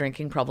someone with a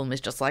drinking problem,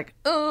 is just like,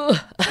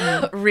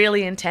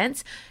 really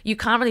intense. You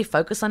can't really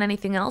focus on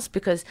anything else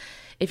because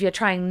if you're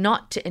trying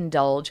not to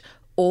indulge,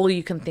 all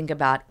you can think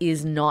about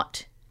is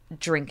not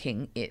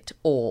drinking it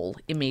all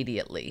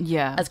immediately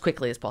as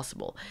quickly as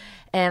possible.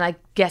 And I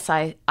guess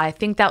I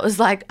think that was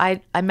like,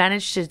 I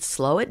managed to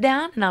slow it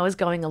down, and I was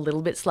going a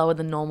little bit slower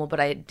than normal, but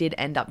I did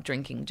end up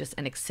drinking just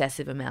an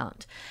excessive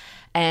amount.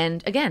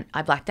 And again,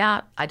 I blacked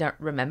out. I don't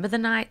remember the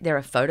night. There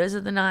are photos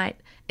of the night.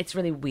 It's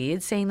really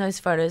weird seeing those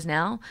photos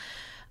now.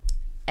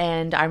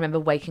 And I remember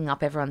waking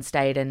up, everyone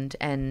stayed,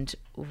 and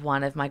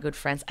one of my good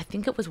friends, I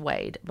think it was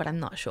Wade, but I'm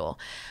not sure,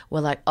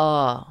 were like,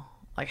 oh,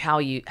 like how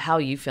are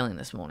you feeling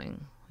this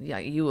morning? Yeah,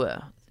 you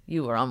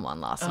were on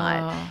one last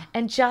night.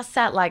 And just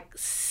that like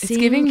sinking.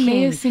 It's giving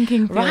me a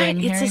sinking feeling.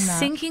 Right, it's a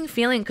sinking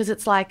feeling because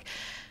it's like,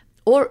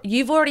 or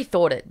you've already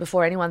thought it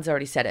before anyone's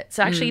already said it.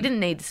 So actually you didn't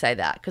need to say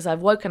that because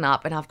I've woken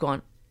up and I've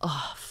gone,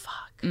 oh,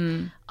 fuck.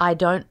 I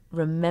don't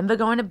remember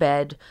going to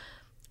bed.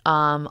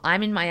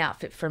 I'm in my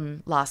outfit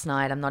from last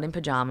night. I'm not in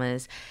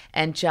pajamas.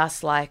 And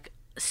just like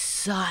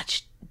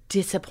such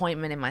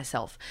disappointment in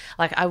myself.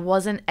 Like I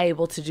wasn't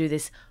able to do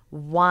this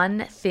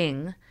one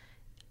thing.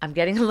 I'm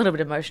getting a little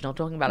bit emotional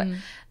talking about it.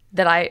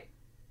 That I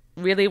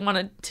really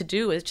wanted to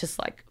do was just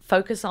like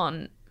focus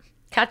on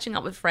catching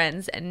up with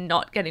friends and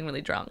not getting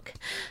really drunk.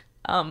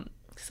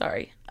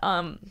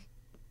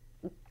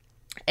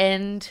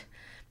 And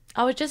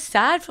I was just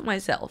sad for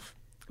myself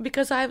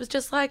because I was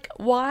just like,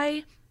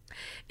 why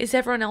is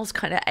everyone else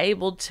kind of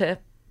able to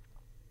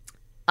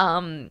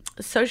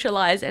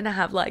socialize and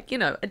have like, you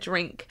know, a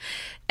drink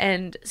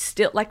and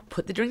still like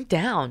put the drink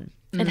down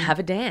and have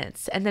a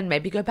dance and then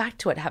maybe go back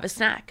to it, have a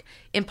snack?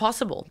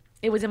 Impossible.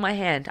 It was in my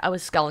hand. I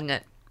was sculling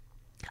it.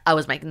 I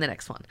was making the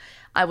next one.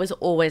 I was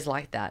always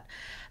like that.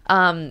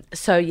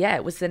 So yeah,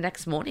 it was the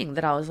next morning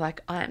that I was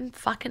like, I'm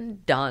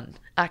fucking done,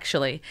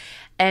 actually.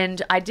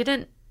 And I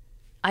didn't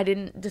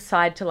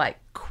decide to like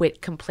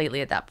quit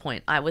completely at that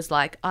point. I was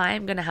like,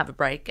 I'm going to have a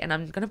break and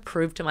I'm going to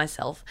prove to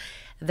myself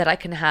that I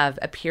can have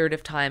a period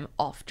of time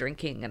off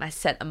drinking. And I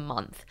set a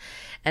month.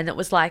 And it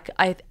was like,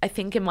 I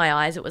think in my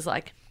eyes, it was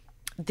like,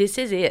 this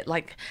is it.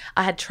 Like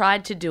I had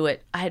tried to do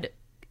it. I had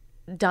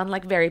done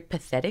like very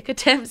pathetic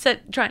attempts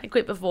at trying to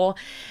quit before,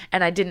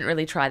 and I didn't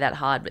really try that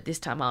hard. But this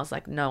time I was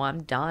like, no,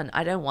 I'm done.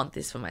 I don't want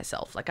this for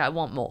myself. Like I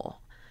want more.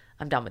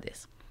 I'm done with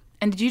this.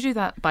 And did you do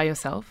that by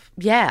yourself?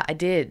 Yeah, I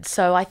did.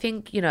 So I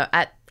think, you know,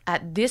 at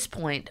this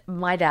point,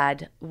 my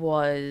dad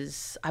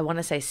was, I want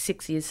to say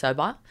 6 years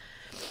sober,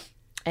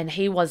 and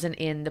he wasn't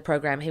in the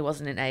program. He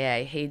wasn't in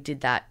AA. He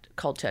did that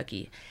cold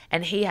turkey,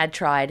 and he had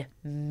tried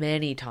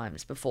many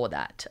times before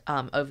that,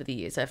 over the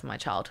years, over my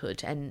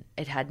childhood, and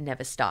it had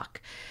never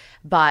stuck.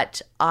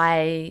 But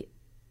I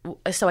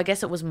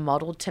guess it was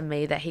modeled to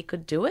me that he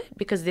could do it,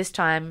 because this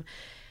time,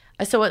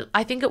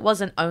 I think it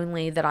wasn't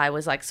only that I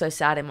was like so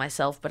sad in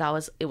myself, but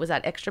it was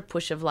that extra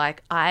push of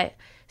like, I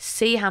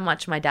see how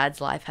much my dad's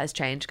life has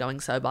changed going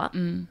sober,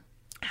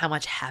 how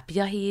much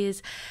happier he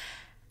is,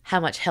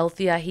 how much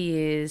healthier he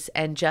is,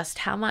 and just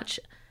how much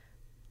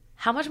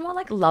more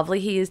like lovely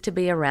he is to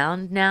be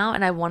around now.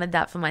 And I wanted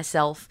that for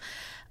myself.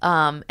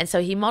 And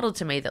so he modeled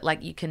to me that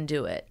like, you can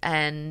do it.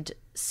 And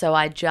so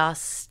I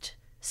just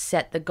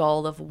set the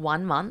goal of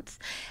 1 month.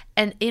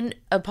 And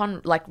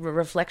upon like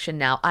reflection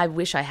now, I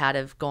wish I had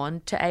have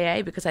gone to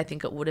AA, because I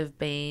think it would have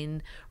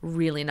been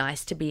really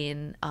nice to be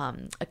in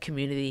a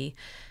community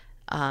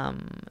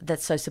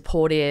that's so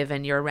supportive,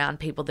 and you're around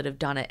people that have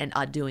done it and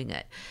are doing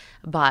it.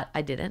 But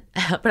I didn't.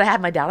 But I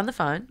had my dad on the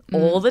phone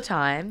all the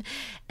time,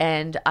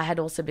 and I had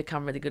also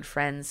become really good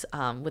friends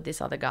with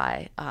this other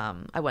guy.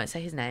 I won't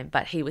say his name,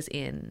 but he was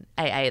in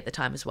AA at the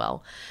time as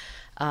well.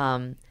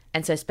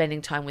 And so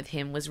spending time with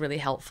him was really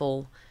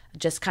helpful,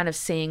 just kind of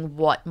seeing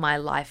what my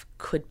life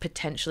could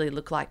potentially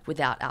look like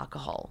without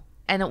alcohol.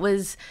 And it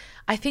was,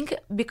 I think,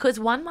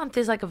 because 1 month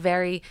is like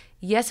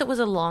yes, it was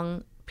a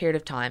long period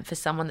of time for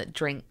someone that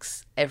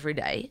drinks every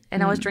day.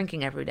 And I was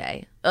drinking every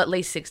day, at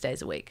least 6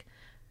 days a week.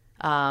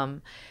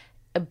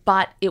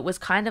 But it was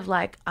kind of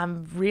like,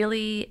 and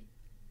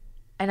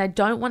I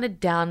don't want to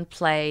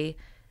downplay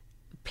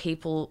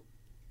people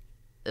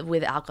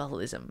with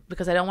alcoholism,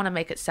 because I don't want to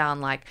make it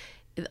sound like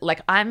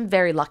I'm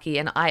very lucky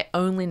and I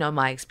only know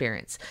my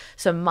experience.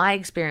 So my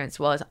experience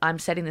was, I'm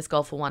setting this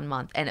goal for 1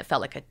 month, and it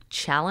felt like a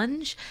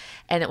challenge,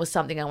 and it was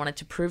something I wanted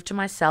to prove to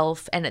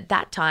myself. And at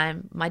that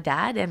time, my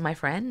dad and my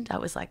friend, I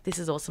was like, this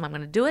is awesome, I'm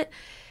going to do it.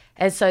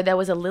 And so there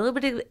was a little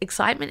bit of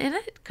excitement in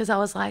it, because I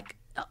was like,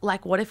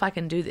 what if I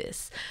can do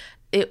this?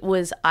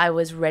 I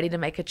was ready to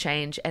make a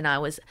change, and I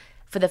was,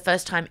 for the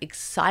first time,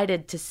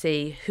 excited to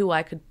see who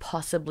I could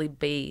possibly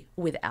be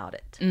without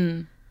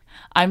it.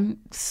 I'm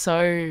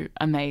so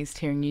amazed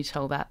hearing you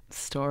tell that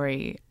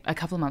story. A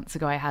couple of months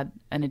ago, I had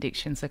an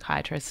addiction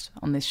psychiatrist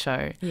on this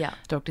show,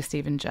 Dr.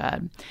 Stephen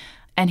Jerd,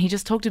 and he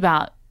just talked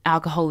about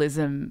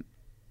alcoholism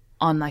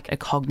on like a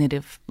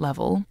cognitive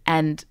level,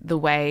 and the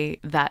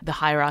way that the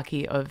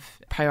hierarchy of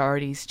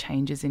priorities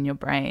changes in your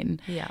brain,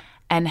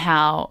 and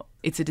how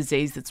it's a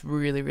disease that's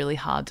really, really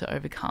hard to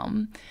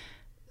overcome.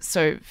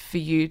 So for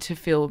you to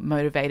feel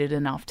motivated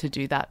enough to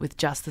do that with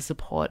just the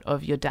support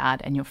of your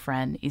dad and your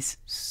friend is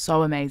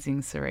so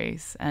amazing,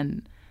 Sarhys.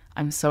 And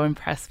I'm so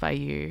impressed by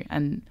you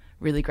and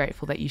really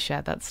grateful that you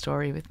shared that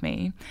story with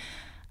me.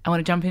 I want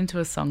to jump into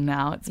a song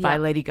now. It's by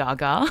Lady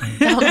Gaga.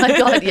 Oh my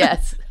God,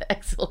 yes.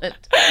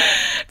 Excellent.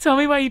 Tell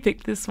me why you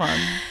picked this one.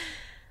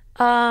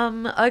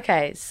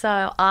 Okay,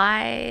 so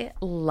I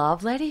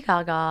love Lady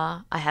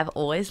Gaga. I have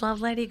always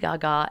loved Lady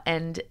Gaga,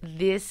 and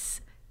this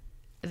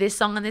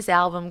song on this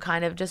album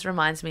kind of just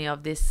reminds me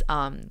of this.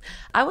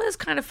 I was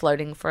kind of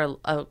floating for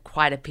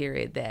quite a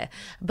period there,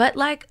 but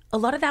like a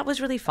lot of that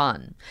was really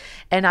fun.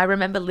 And I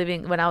remember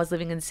when I was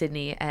living in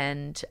Sydney,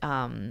 and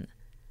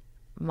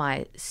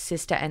my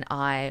sister and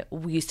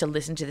we used to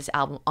listen to this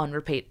album on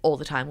repeat all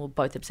the time. We were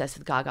both obsessed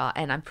with Gaga,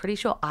 and I'm pretty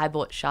sure I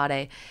bought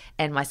Sade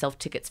and myself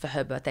tickets for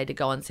her birthday to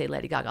go and see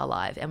Lady Gaga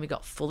live, and we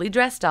got fully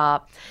dressed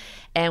up,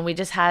 and we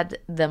just had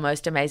the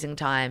most amazing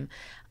time.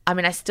 I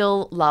mean, I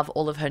still love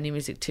all of her new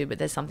music too, but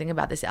there's something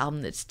about this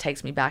album that just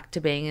takes me back to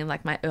being in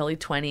like my early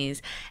 20s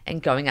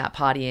and going out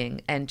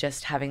partying and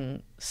just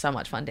having so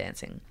much fun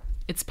dancing.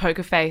 It's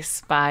Poker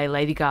Face by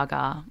Lady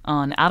Gaga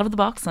on Out of the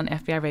Box on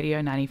FBI Radio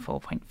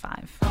 94.5.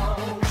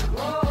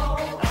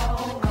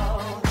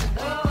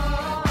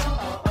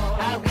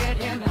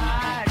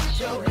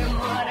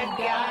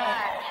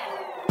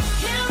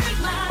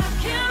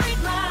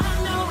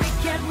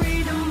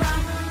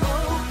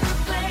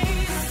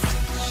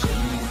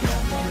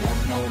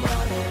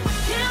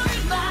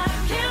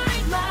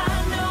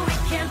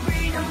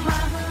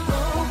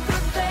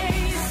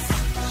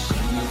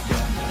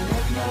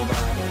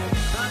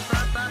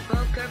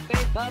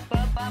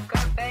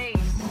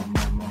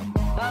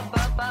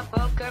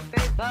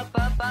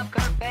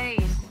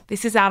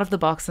 This is Out of the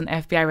Box on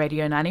FBI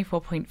Radio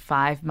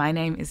 94.5. My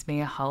name is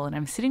Mia Hull and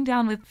I'm sitting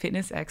down with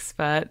fitness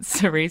expert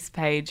Sarhys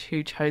Page,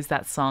 who chose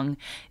that song.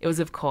 It was,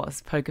 of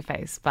course, Poker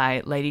Face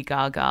by Lady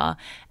Gaga.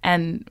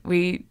 And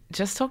we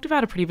just talked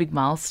about a pretty big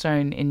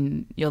milestone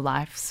in your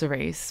life,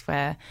 Sarhys,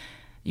 where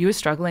you were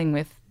struggling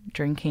with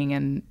drinking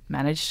and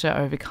managed to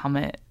overcome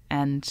it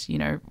and, you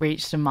know,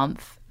 reached a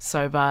month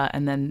sober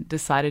and then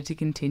decided to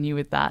continue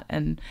with that.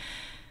 And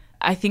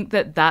I think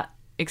that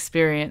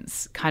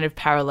experience kind of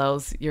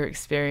parallels your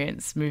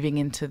experience moving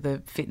into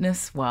the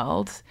fitness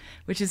world,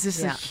 which is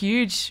just a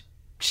huge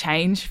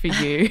change for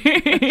you.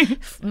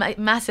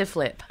 Massive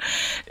flip.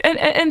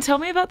 And tell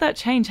me about that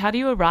change. How do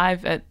you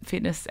arrive at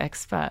fitness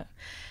expert?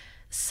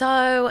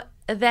 So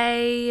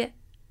they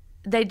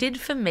did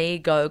for me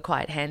go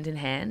quite hand in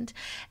hand,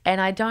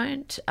 and I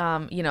don't,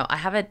 I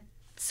have a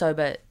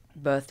sober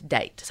birth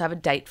date, so I have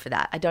a date for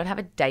that. I don't have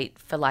a date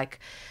for like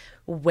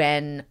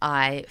when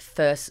I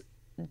first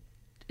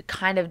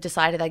kind of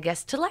decided, I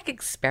guess, to like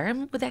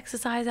experiment with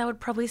exercise, I would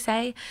probably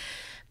say.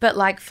 But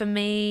like for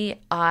me,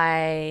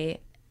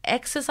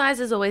 exercise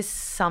is always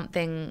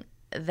something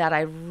that I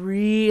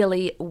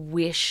really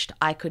wished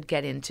I could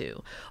get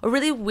into, or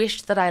really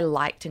wished that I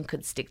liked and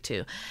could stick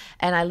to.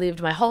 And I lived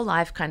my whole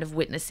life kind of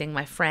witnessing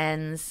my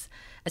friends,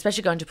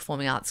 especially going to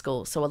performing arts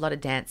school. So a lot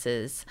of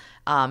dancers,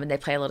 and they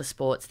play a lot of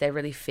sports. They're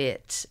really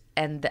fit.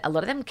 And a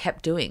lot of them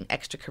kept doing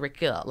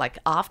extracurricular, like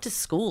after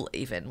school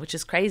even, which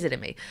is crazy to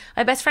me.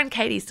 My best friend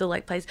Katie still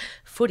like plays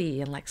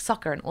footy and like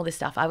soccer and all this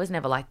stuff. I was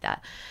never like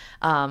that.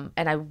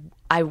 And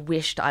I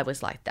wished I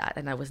was like that,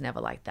 and I was never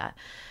like that.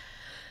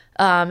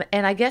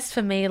 And I guess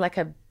for me, like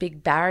a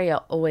big barrier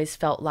always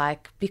felt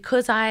like,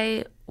 because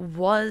I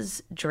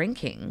was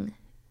drinking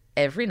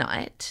every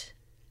night,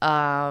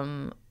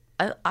 I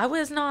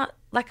was not,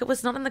 like, it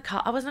was not in the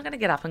car. I was not going to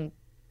get up and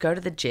go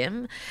to the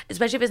gym,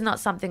 especially if it's not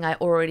something I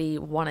already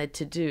wanted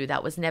to do.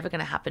 That was never going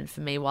to happen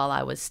for me while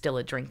I was still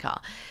a drinker.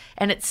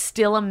 And it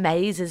still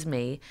amazes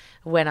me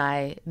when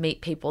I meet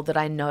people that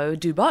I know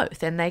do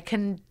both, and they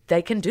can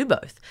do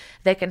both.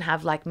 They can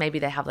have like, maybe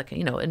they have like,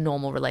 a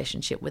normal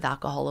relationship with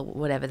alcohol or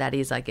whatever that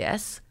is, I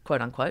guess,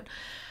 quote unquote.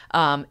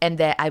 And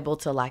they're able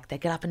to, like, they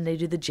get up and they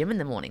do the gym in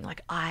the morning.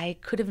 Like, I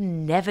could have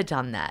never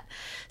done that.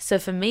 So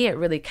for me, it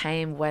really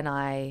came when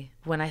I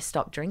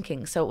stopped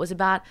drinking. So it was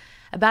about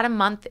a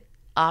month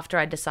after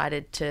I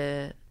decided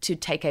to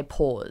take a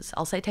pause.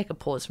 I'll say take a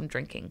pause from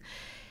drinking.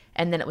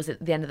 And then it was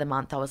at the end of the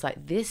month, I was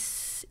like,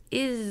 this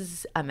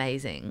is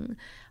amazing.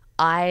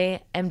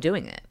 I am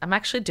doing it. I'm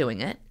actually doing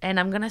it. And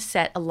I'm going to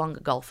set a longer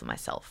goal for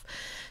myself.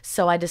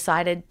 So I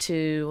decided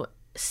to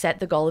set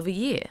the goal of a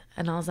year.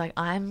 And I was like,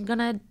 I'm going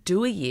to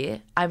do a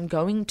year. I'm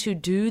going to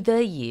do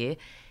the year.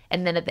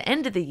 And then at the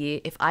end of the year,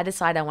 if I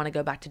decide I want to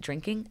go back to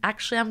drinking,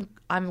 actually,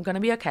 I'm going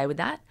to be okay with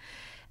that.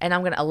 And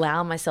I'm going to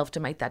allow myself to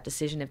make that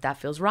decision if that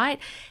feels right.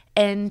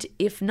 And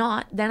if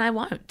not, then I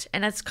won't.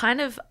 And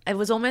it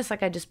was almost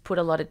like I just put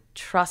a lot of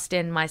trust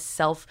in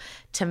myself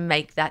to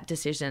make that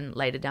decision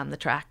later down the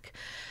track.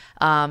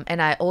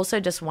 And I also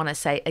just want to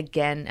say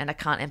again, and I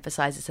can't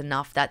emphasize this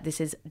enough, that this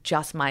is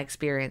just my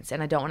experience,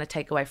 and I don't want to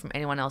take away from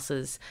anyone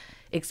else's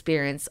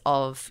experience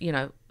of,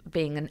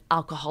 being an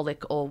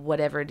alcoholic or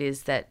whatever it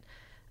is that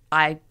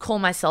I call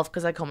myself,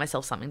 because I call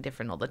myself something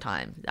different all the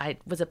time. I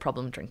was a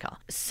problem drinker.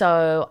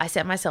 So I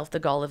set myself the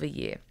goal of a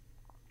year.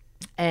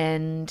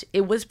 And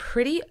it was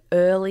pretty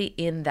early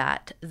in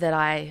that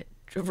I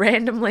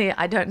randomly,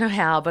 I don't know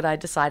how, but I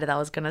decided I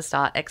was going to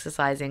start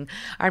exercising.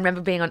 I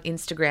remember being on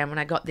Instagram when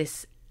I got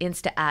this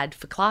Insta ad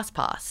for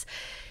ClassPass.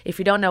 If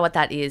you don't know what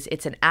that is,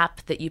 it's an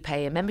app that you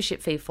pay a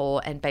membership fee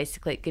for, and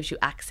basically it gives you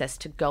access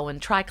to go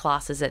and try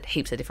classes at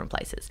heaps of different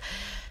places.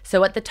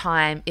 So at the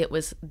time it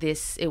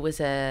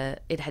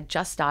had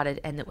just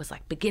started, and it was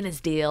like beginner's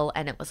deal,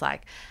 and it was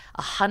like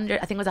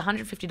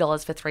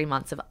 $150 for 3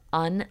 months of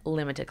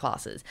unlimited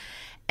classes.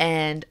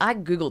 And I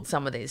Googled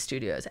some of these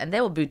studios, and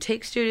there were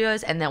boutique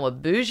studios and there were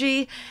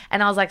bougie.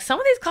 And I was like, some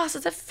of these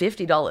classes are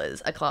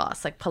 $50 a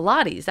class, like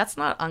Pilates. That's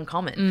not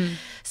uncommon.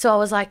 So I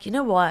was like, you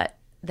know what?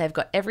 They've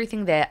got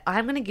everything there.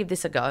 I'm going to give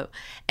this a go.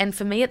 And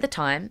for me at the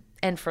time,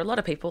 and for a lot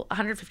of people,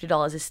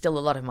 $150 is still a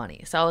lot of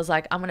money. So I was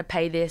like, I'm going to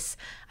pay this.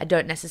 I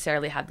don't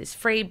necessarily have this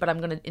free, but I'm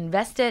going to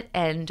invest it,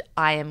 and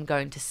I am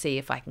going to see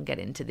if I can get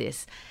into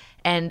this.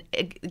 And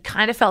it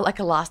kind of felt like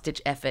a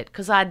last-ditch effort,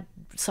 because I'd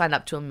signed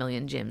up to a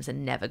million gyms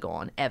and never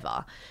gone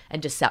ever,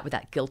 and just sat with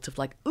that guilt of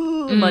like,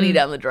 ooh, money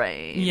down the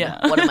drain.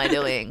 Yeah. What am I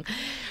doing?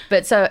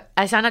 But so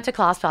I signed up to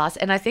ClassPass,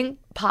 and I think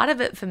part of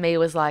it for me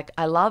was like,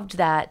 I loved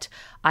that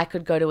I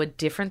could go to a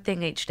different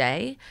thing each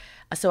day.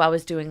 So I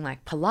was doing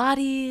like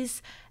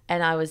Pilates,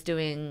 and I was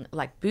doing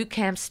like boot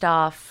camp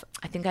stuff.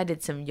 I think I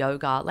did some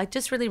yoga, like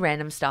just really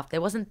random stuff.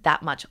 There wasn't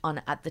that much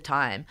on at the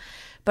time,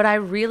 but I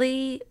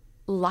really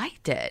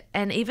liked it.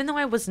 And even though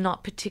I was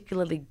not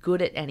particularly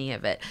good at any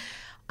of it,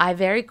 I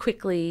very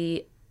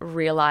quickly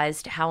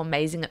realized how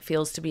amazing it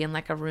feels to be in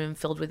like a room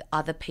filled with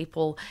other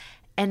people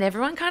and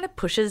everyone kind of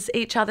pushes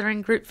each other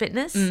in group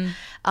fitness.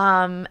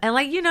 And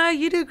like,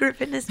 you do group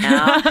fitness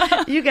now,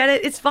 you get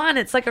it. It's fun.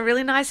 It's like a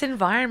really nice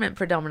environment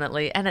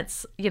predominantly. And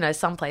it's,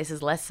 some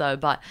places less so,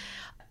 but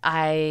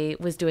I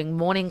was doing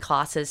morning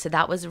classes. So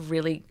that was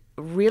really,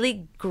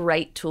 really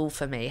great tool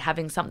for me.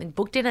 Having something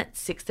booked in at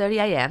 6:30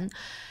 a.m.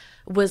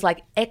 was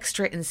like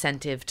extra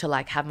incentive to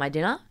like have my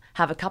dinner,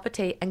 have a cup of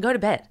tea and go to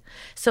bed.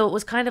 So it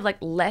was kind of like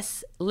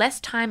less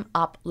time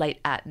up late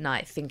at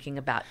night thinking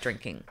about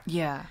drinking.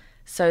 Yeah.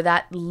 So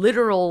that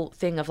literal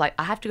thing of like,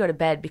 I have to go to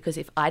bed because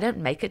if I don't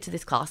make it to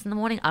this class in the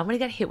morning, I'm going to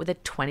get hit with a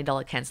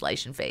 $20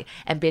 cancellation fee.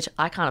 And bitch,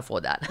 I can't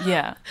afford that.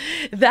 Yeah.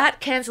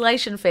 That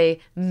cancellation fee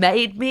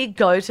made me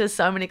go to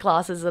so many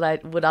classes that I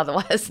would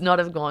otherwise not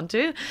have gone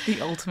to. The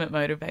ultimate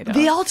motivator.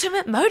 The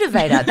ultimate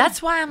motivator.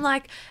 That's why I'm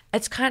like,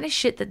 it's kind of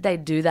shit that they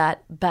do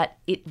that, but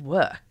it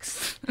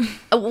works.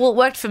 Well, it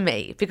worked for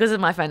me because of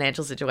my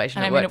financial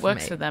situation. And it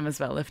works for them as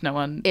well if no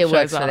one It shows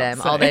works for up, them.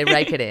 so. Oh, they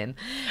rake it in.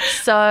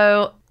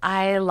 So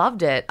I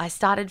loved it. I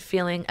started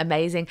feeling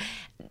amazing.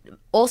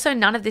 Also,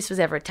 none of this was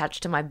ever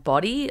attached to my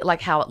body,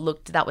 like how it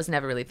looked. That was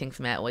never really a thing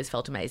for me. I always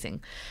felt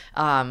amazing.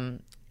 And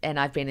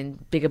I've been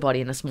in bigger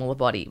body and a smaller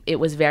body. It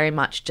was very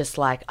much just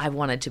like I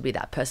wanted to be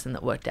that person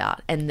that worked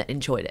out and that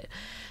enjoyed it.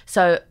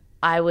 So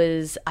I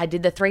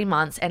did the 3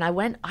 months and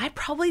I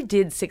probably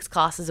did 6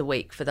 classes a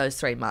week for those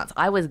 3 months.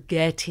 I was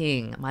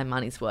getting my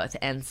money's worth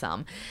and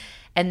some.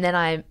 And then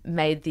I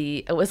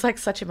it was like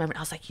such a moment.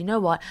 I was like, you know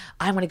what?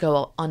 I want to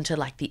go onto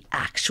like the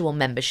actual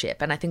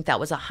membership. And I think that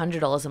was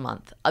 $100 a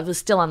month. It was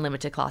still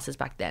unlimited classes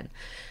back then,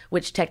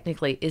 which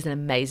technically is an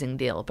amazing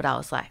deal. But I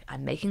was like,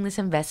 I'm making this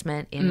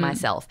investment in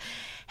myself.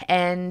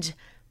 And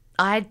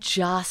I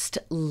just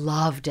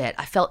loved it.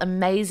 I felt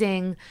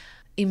amazing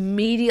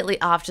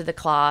immediately after the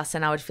class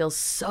and I would feel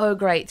so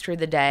great through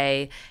the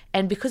day.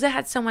 And because I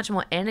had so much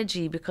more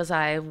energy because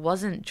I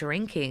wasn't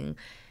drinking,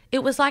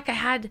 it was like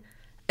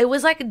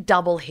a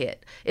double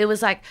hit. It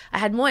was like I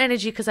had more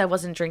energy because I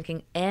wasn't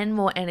drinking and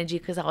more energy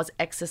because I was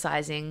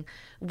exercising,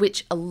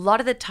 which a lot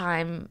of the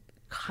time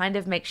kind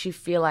of makes you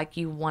feel like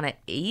you want to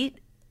eat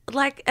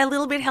like a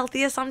little bit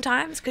healthier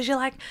sometimes because you're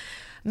like,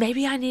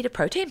 maybe I need a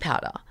protein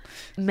powder.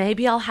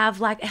 Maybe I'll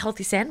have like a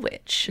healthy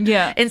sandwich.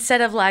 Yeah.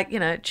 Instead of like,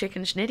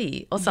 chicken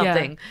schnitty or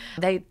something. Yeah.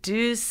 They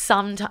do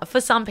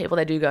for some people,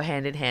 they do go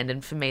hand in hand.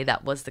 And for me,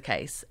 that was the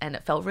case. And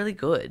it felt really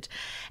good.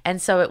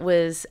 And so it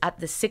was at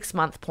the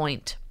 6-month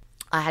point,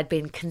 I had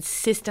been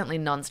consistently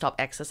nonstop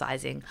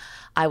exercising.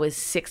 I was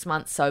 6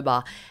 months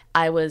sober.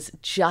 I was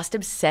just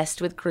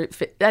obsessed with group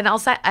fit. And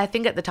I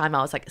think at the time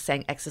I was like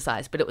saying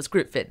exercise, but it was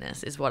group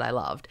fitness is what I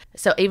loved.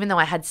 So even though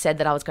I had said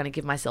that I was going to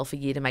give myself a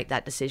year to make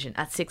that decision,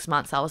 at 6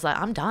 months, I was like,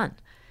 I'm done.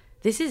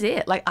 This is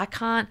it. Like I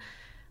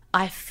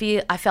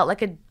felt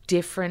like a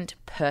different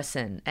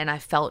person and I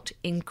felt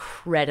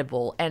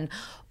incredible. And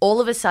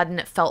all of a sudden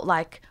it felt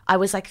like I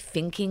was like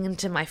thinking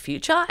into my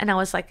future and I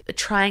was like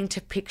trying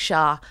to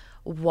picture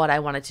what I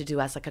wanted to do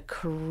as like a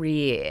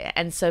career.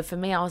 And so for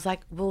me, I was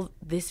like, well,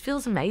 this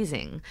feels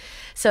amazing.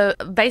 So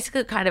basically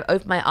it kind of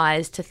opened my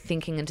eyes to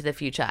thinking into the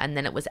future. And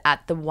then it was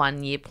at the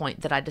 1 year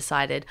point that I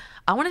decided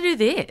I want to do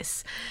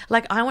this.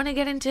 Like I want to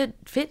get into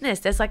fitness.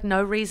 There's like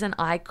no reason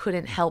I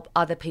couldn't help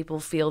other people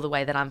feel the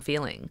way that I'm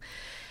feeling.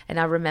 And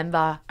I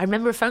remember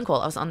a phone call.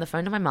 I was on the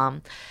phone to my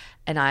mum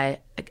and I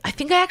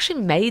think I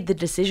actually made the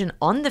decision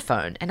on the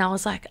phone and I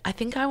was like, I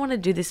think I want to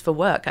do this for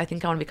work. I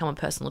think I want to become a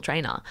personal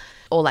trainer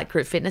or like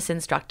group fitness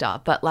instructor,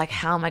 but like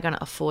how am I going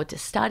to afford to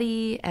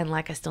study? And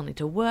like I still need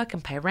to work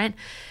and pay rent.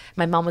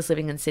 My mum was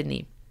living in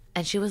Sydney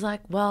and she was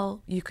like,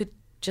 well, you could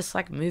just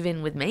like move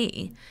in with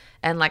me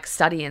and like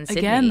study in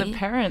Sydney. Again, the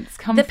parents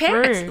come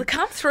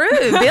through,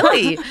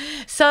 Billy.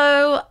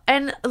 So,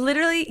 and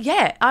literally,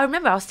 yeah, I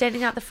remember I was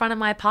standing out the front of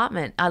my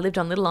apartment. I lived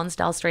on Little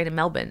Lonsdale Street in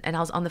Melbourne and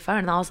I was on the phone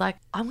and I was like,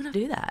 I'm going to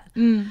do that.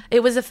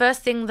 It was the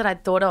first thing that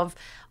I'd thought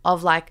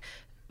of like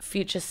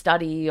future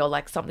study or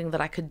like something that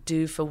I could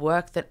do for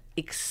work that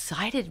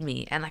excited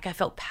me and like I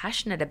felt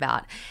passionate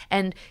about.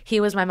 And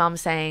here was my mum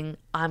saying,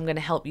 I'm going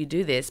to help you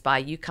do this by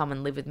you come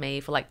and live with me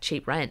for like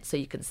cheap rent so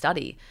you can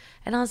study.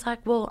 And I was like,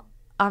 well,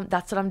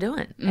 that's what I'm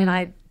doing. And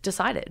I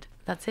decided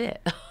that's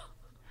it.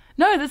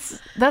 No,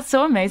 that's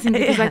so amazing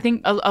because I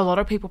think a lot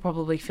of people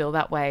probably feel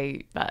that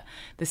way, but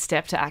the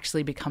step to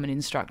actually become an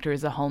instructor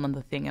is a whole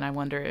nother thing. And I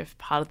wonder if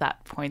part of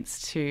that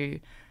points to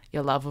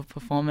your love of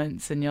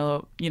performance and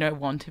your,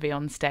 want to be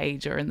on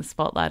stage or in the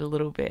spotlight a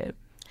little bit.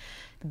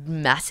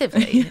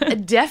 Massively.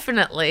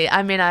 Definitely.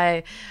 I mean,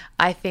 I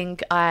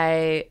think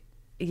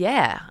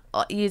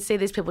you see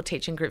these people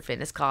teaching group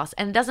fitness class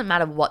and it doesn't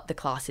matter what the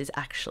class is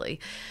actually.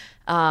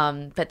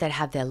 But they'd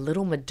have their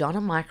little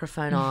Madonna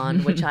microphone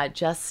on, which I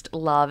just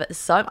love.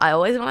 So I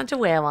always wanted to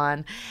wear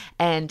one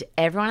and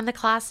everyone in the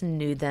class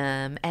knew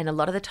them. And a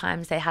lot of the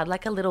times they had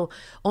like a little,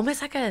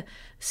 almost like a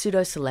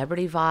pseudo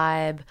celebrity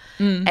vibe.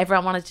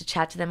 Everyone wanted to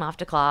chat to them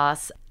after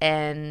class.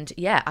 And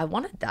yeah, I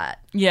wanted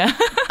that. Yeah.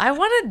 I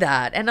wanted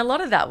that. And a lot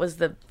of that was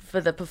the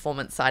for the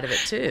performance side of it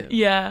too.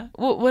 Yeah.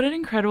 Well, what an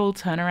incredible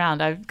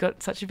turnaround. I've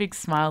got such a big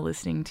smile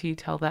listening to you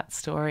tell that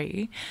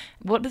story.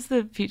 What does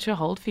the future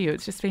hold for you?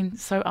 It's just been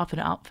so up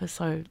and up for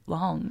so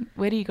long.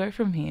 Where do you go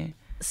from here?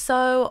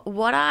 So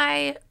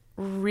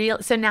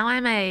now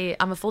I'm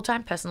a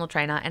full-time personal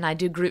trainer, and I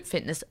do group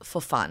fitness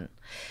for fun.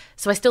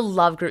 So I still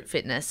love group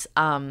fitness,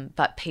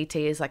 but PT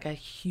is like a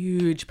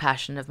huge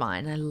passion of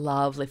mine. I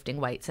love lifting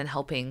weights and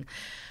helping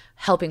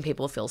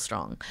people feel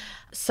strong.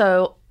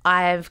 So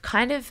I've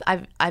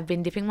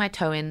been dipping my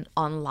toe in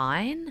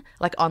online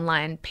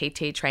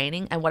PT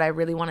training, and what I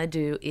really want to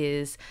do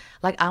is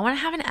I want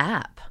to have an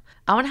app.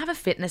 I want to have a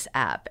fitness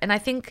app. And I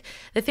think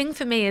the thing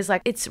for me is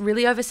it's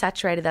really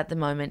oversaturated at the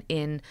moment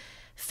in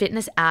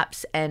fitness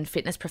apps and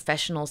fitness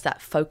professionals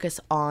that focus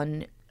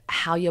on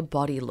how your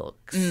body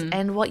looks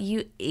and what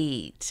you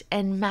eat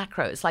and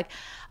macros.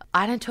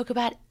 I don't talk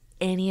about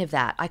any of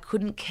that. I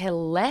couldn't care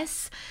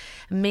less.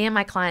 Me and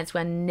my clients,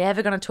 we're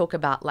never going to talk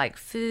about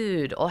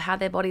food or how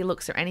their body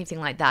looks or anything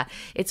like that.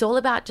 It's all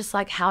about just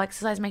how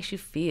exercise makes you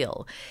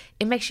feel.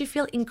 It makes you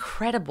feel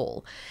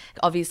incredible.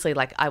 Obviously,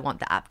 I want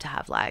the app to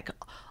have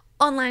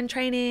online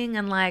training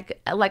and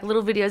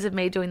little videos of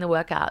me doing the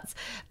workouts,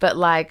 but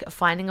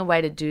finding a way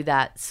to do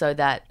that so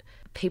that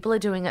people are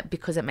doing it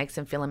because it makes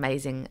them feel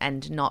amazing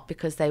and not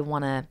because they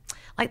want to,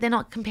 they're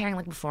not comparing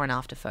before and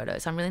after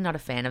photos. I'm really not a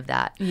fan of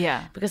that.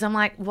 Yeah. Because I'm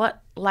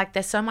what?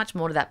 There's so much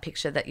more to that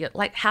picture that you're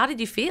how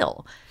did you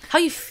feel? How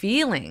are you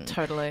feeling?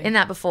 Totally. In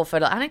that before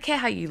photo. I don't care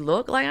how you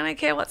look. I don't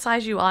care what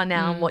size you are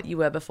now and what you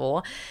were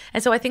before.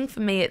 And so I think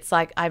for me, it's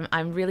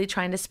I'm really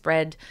trying to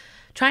spread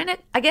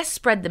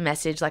the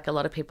message a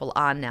lot of people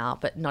are now,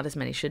 but not as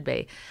many should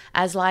be,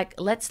 as let's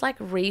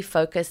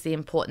refocus the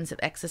importance of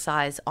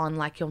exercise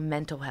on your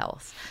mental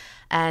health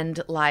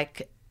and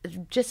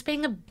just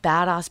being a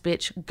badass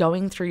bitch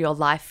going through your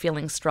life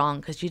feeling strong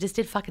because you just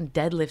did fucking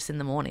deadlifts in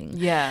the morning.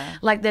 Yeah.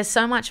 There's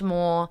so much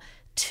more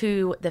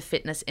to the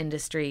fitness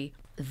industry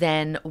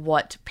than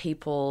what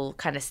people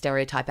kind of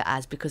stereotype it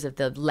as because of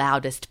the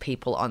loudest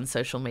people on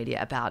social media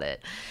about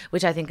it,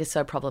 which I think is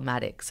so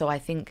problematic. So I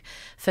think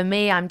for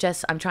me, I'm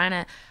trying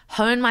to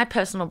hone my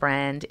personal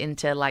brand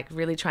into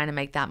really trying to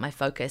make that my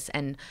focus.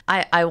 And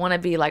I want to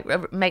be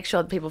make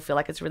sure that people feel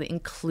it's a really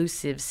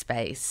inclusive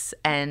space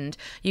and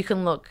you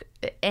can look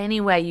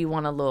any way you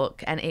want to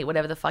look and eat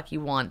whatever the fuck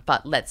you want,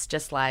 but let's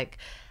just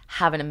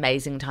have an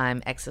amazing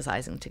time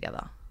exercising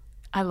together.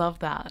 I love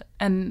that.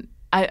 And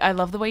I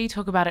love the way you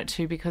talk about it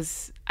too,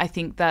 because I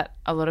think that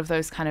a lot of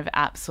those kind of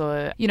apps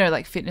or,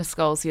 fitness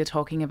goals you're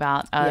talking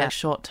about are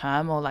short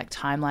term or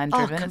timeline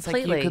driven. Oh,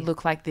 completely. It's you could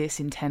look like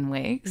this in 10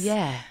 weeks.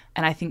 Yeah.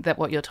 And I think that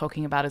what you're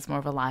talking about is more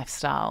of a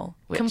lifestyle.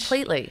 Which,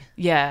 completely.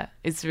 Yeah,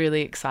 it's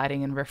really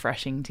exciting and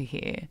refreshing to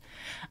hear.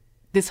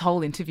 This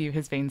whole interview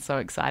has been so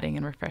exciting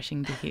and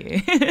refreshing to hear.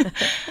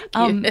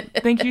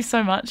 Thank you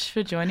so much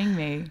for joining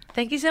me.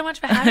 Thank you so much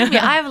for having me.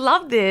 I've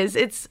loved this.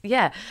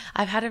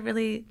 I've had a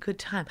really good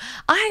time.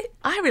 I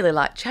really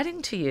like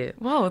chatting to you.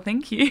 Whoa,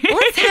 thank you.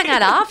 Let's hang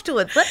out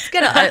afterwards. Let's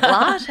get an oat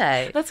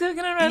latte. Let's go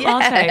get an oat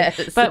latte.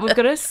 But we've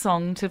got a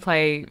song to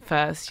play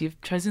first.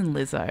 You've chosen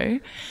Lizzo.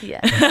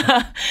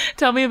 Yeah.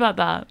 Tell me about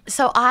that.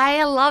 So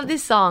I love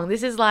this song.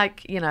 This is a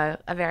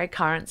very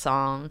current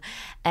song,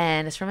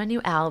 and it's from a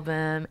new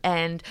album.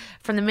 And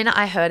from the minute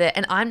I heard it,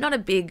 and I'm not a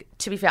big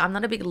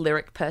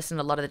lyric person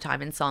a lot of the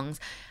time in songs.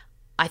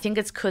 I think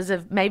it's because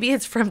of, maybe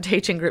it's from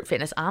teaching group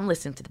fitness. I'm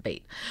listening to the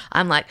beat.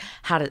 I'm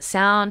how does it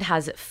sound? How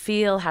does it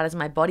feel? How does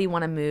my body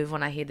want to move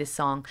when I hear this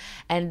song?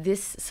 And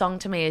this song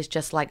to me is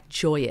just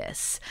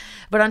joyous.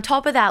 But on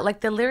top of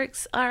that, the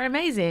lyrics are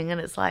amazing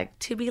and it's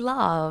to be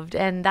loved.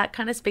 And that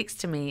kind of speaks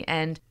to me.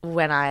 And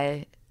when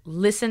I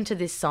listen to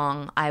this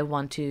song, I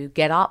want to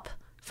get up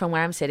from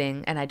where I'm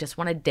sitting and I just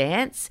want to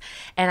dance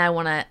and I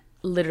want to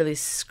literally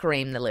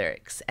scream the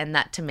lyrics. And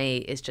that to me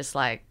is just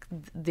my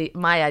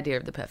idea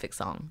of the perfect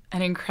song.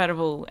 An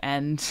incredible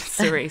and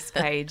Sarhys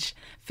Page,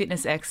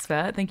 fitness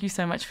expert. Thank you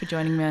so much for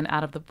joining me on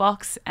Out of the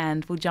Box.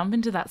 And we'll jump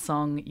into that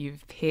song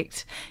you've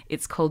picked.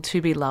 It's called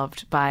To Be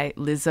Loved by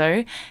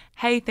Lizzo.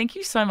 Hey, thank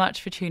you so much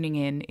for tuning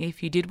in.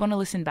 If you did want to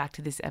listen back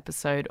to this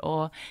episode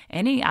or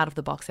any Out of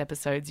the Box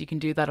episodes, you can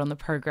do that on the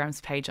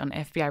programs page on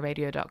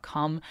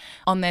fbiradio.com.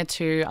 On there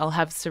too, I'll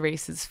have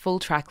Sarhys's full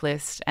track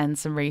list and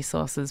some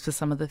resources for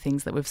some of the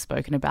things that we've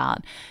spoken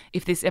about.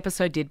 If this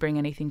episode did bring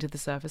anything to the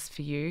surface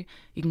for you,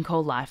 you can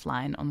call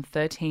Lifeline on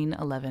 13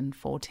 11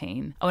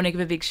 14. I want to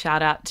give a big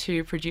shout out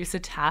to producer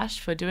Tash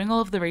for doing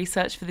all of the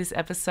research for this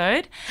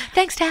episode.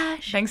 Thanks,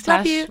 Tash. Thanks, Tash.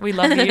 Love you. We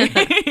love you.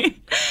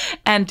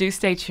 And do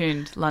stay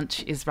tuned. Lunch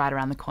is right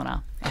around the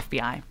corner.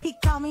 FBI. He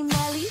called me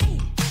Melly,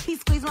 he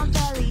squeezed my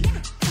belly.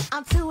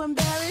 I'm too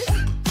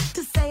embarrassed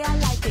to say I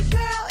like it.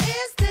 Girl,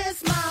 is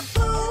this my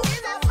boo?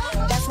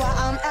 That's why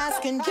I'm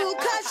asking you,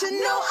 'cause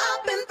you know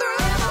I've been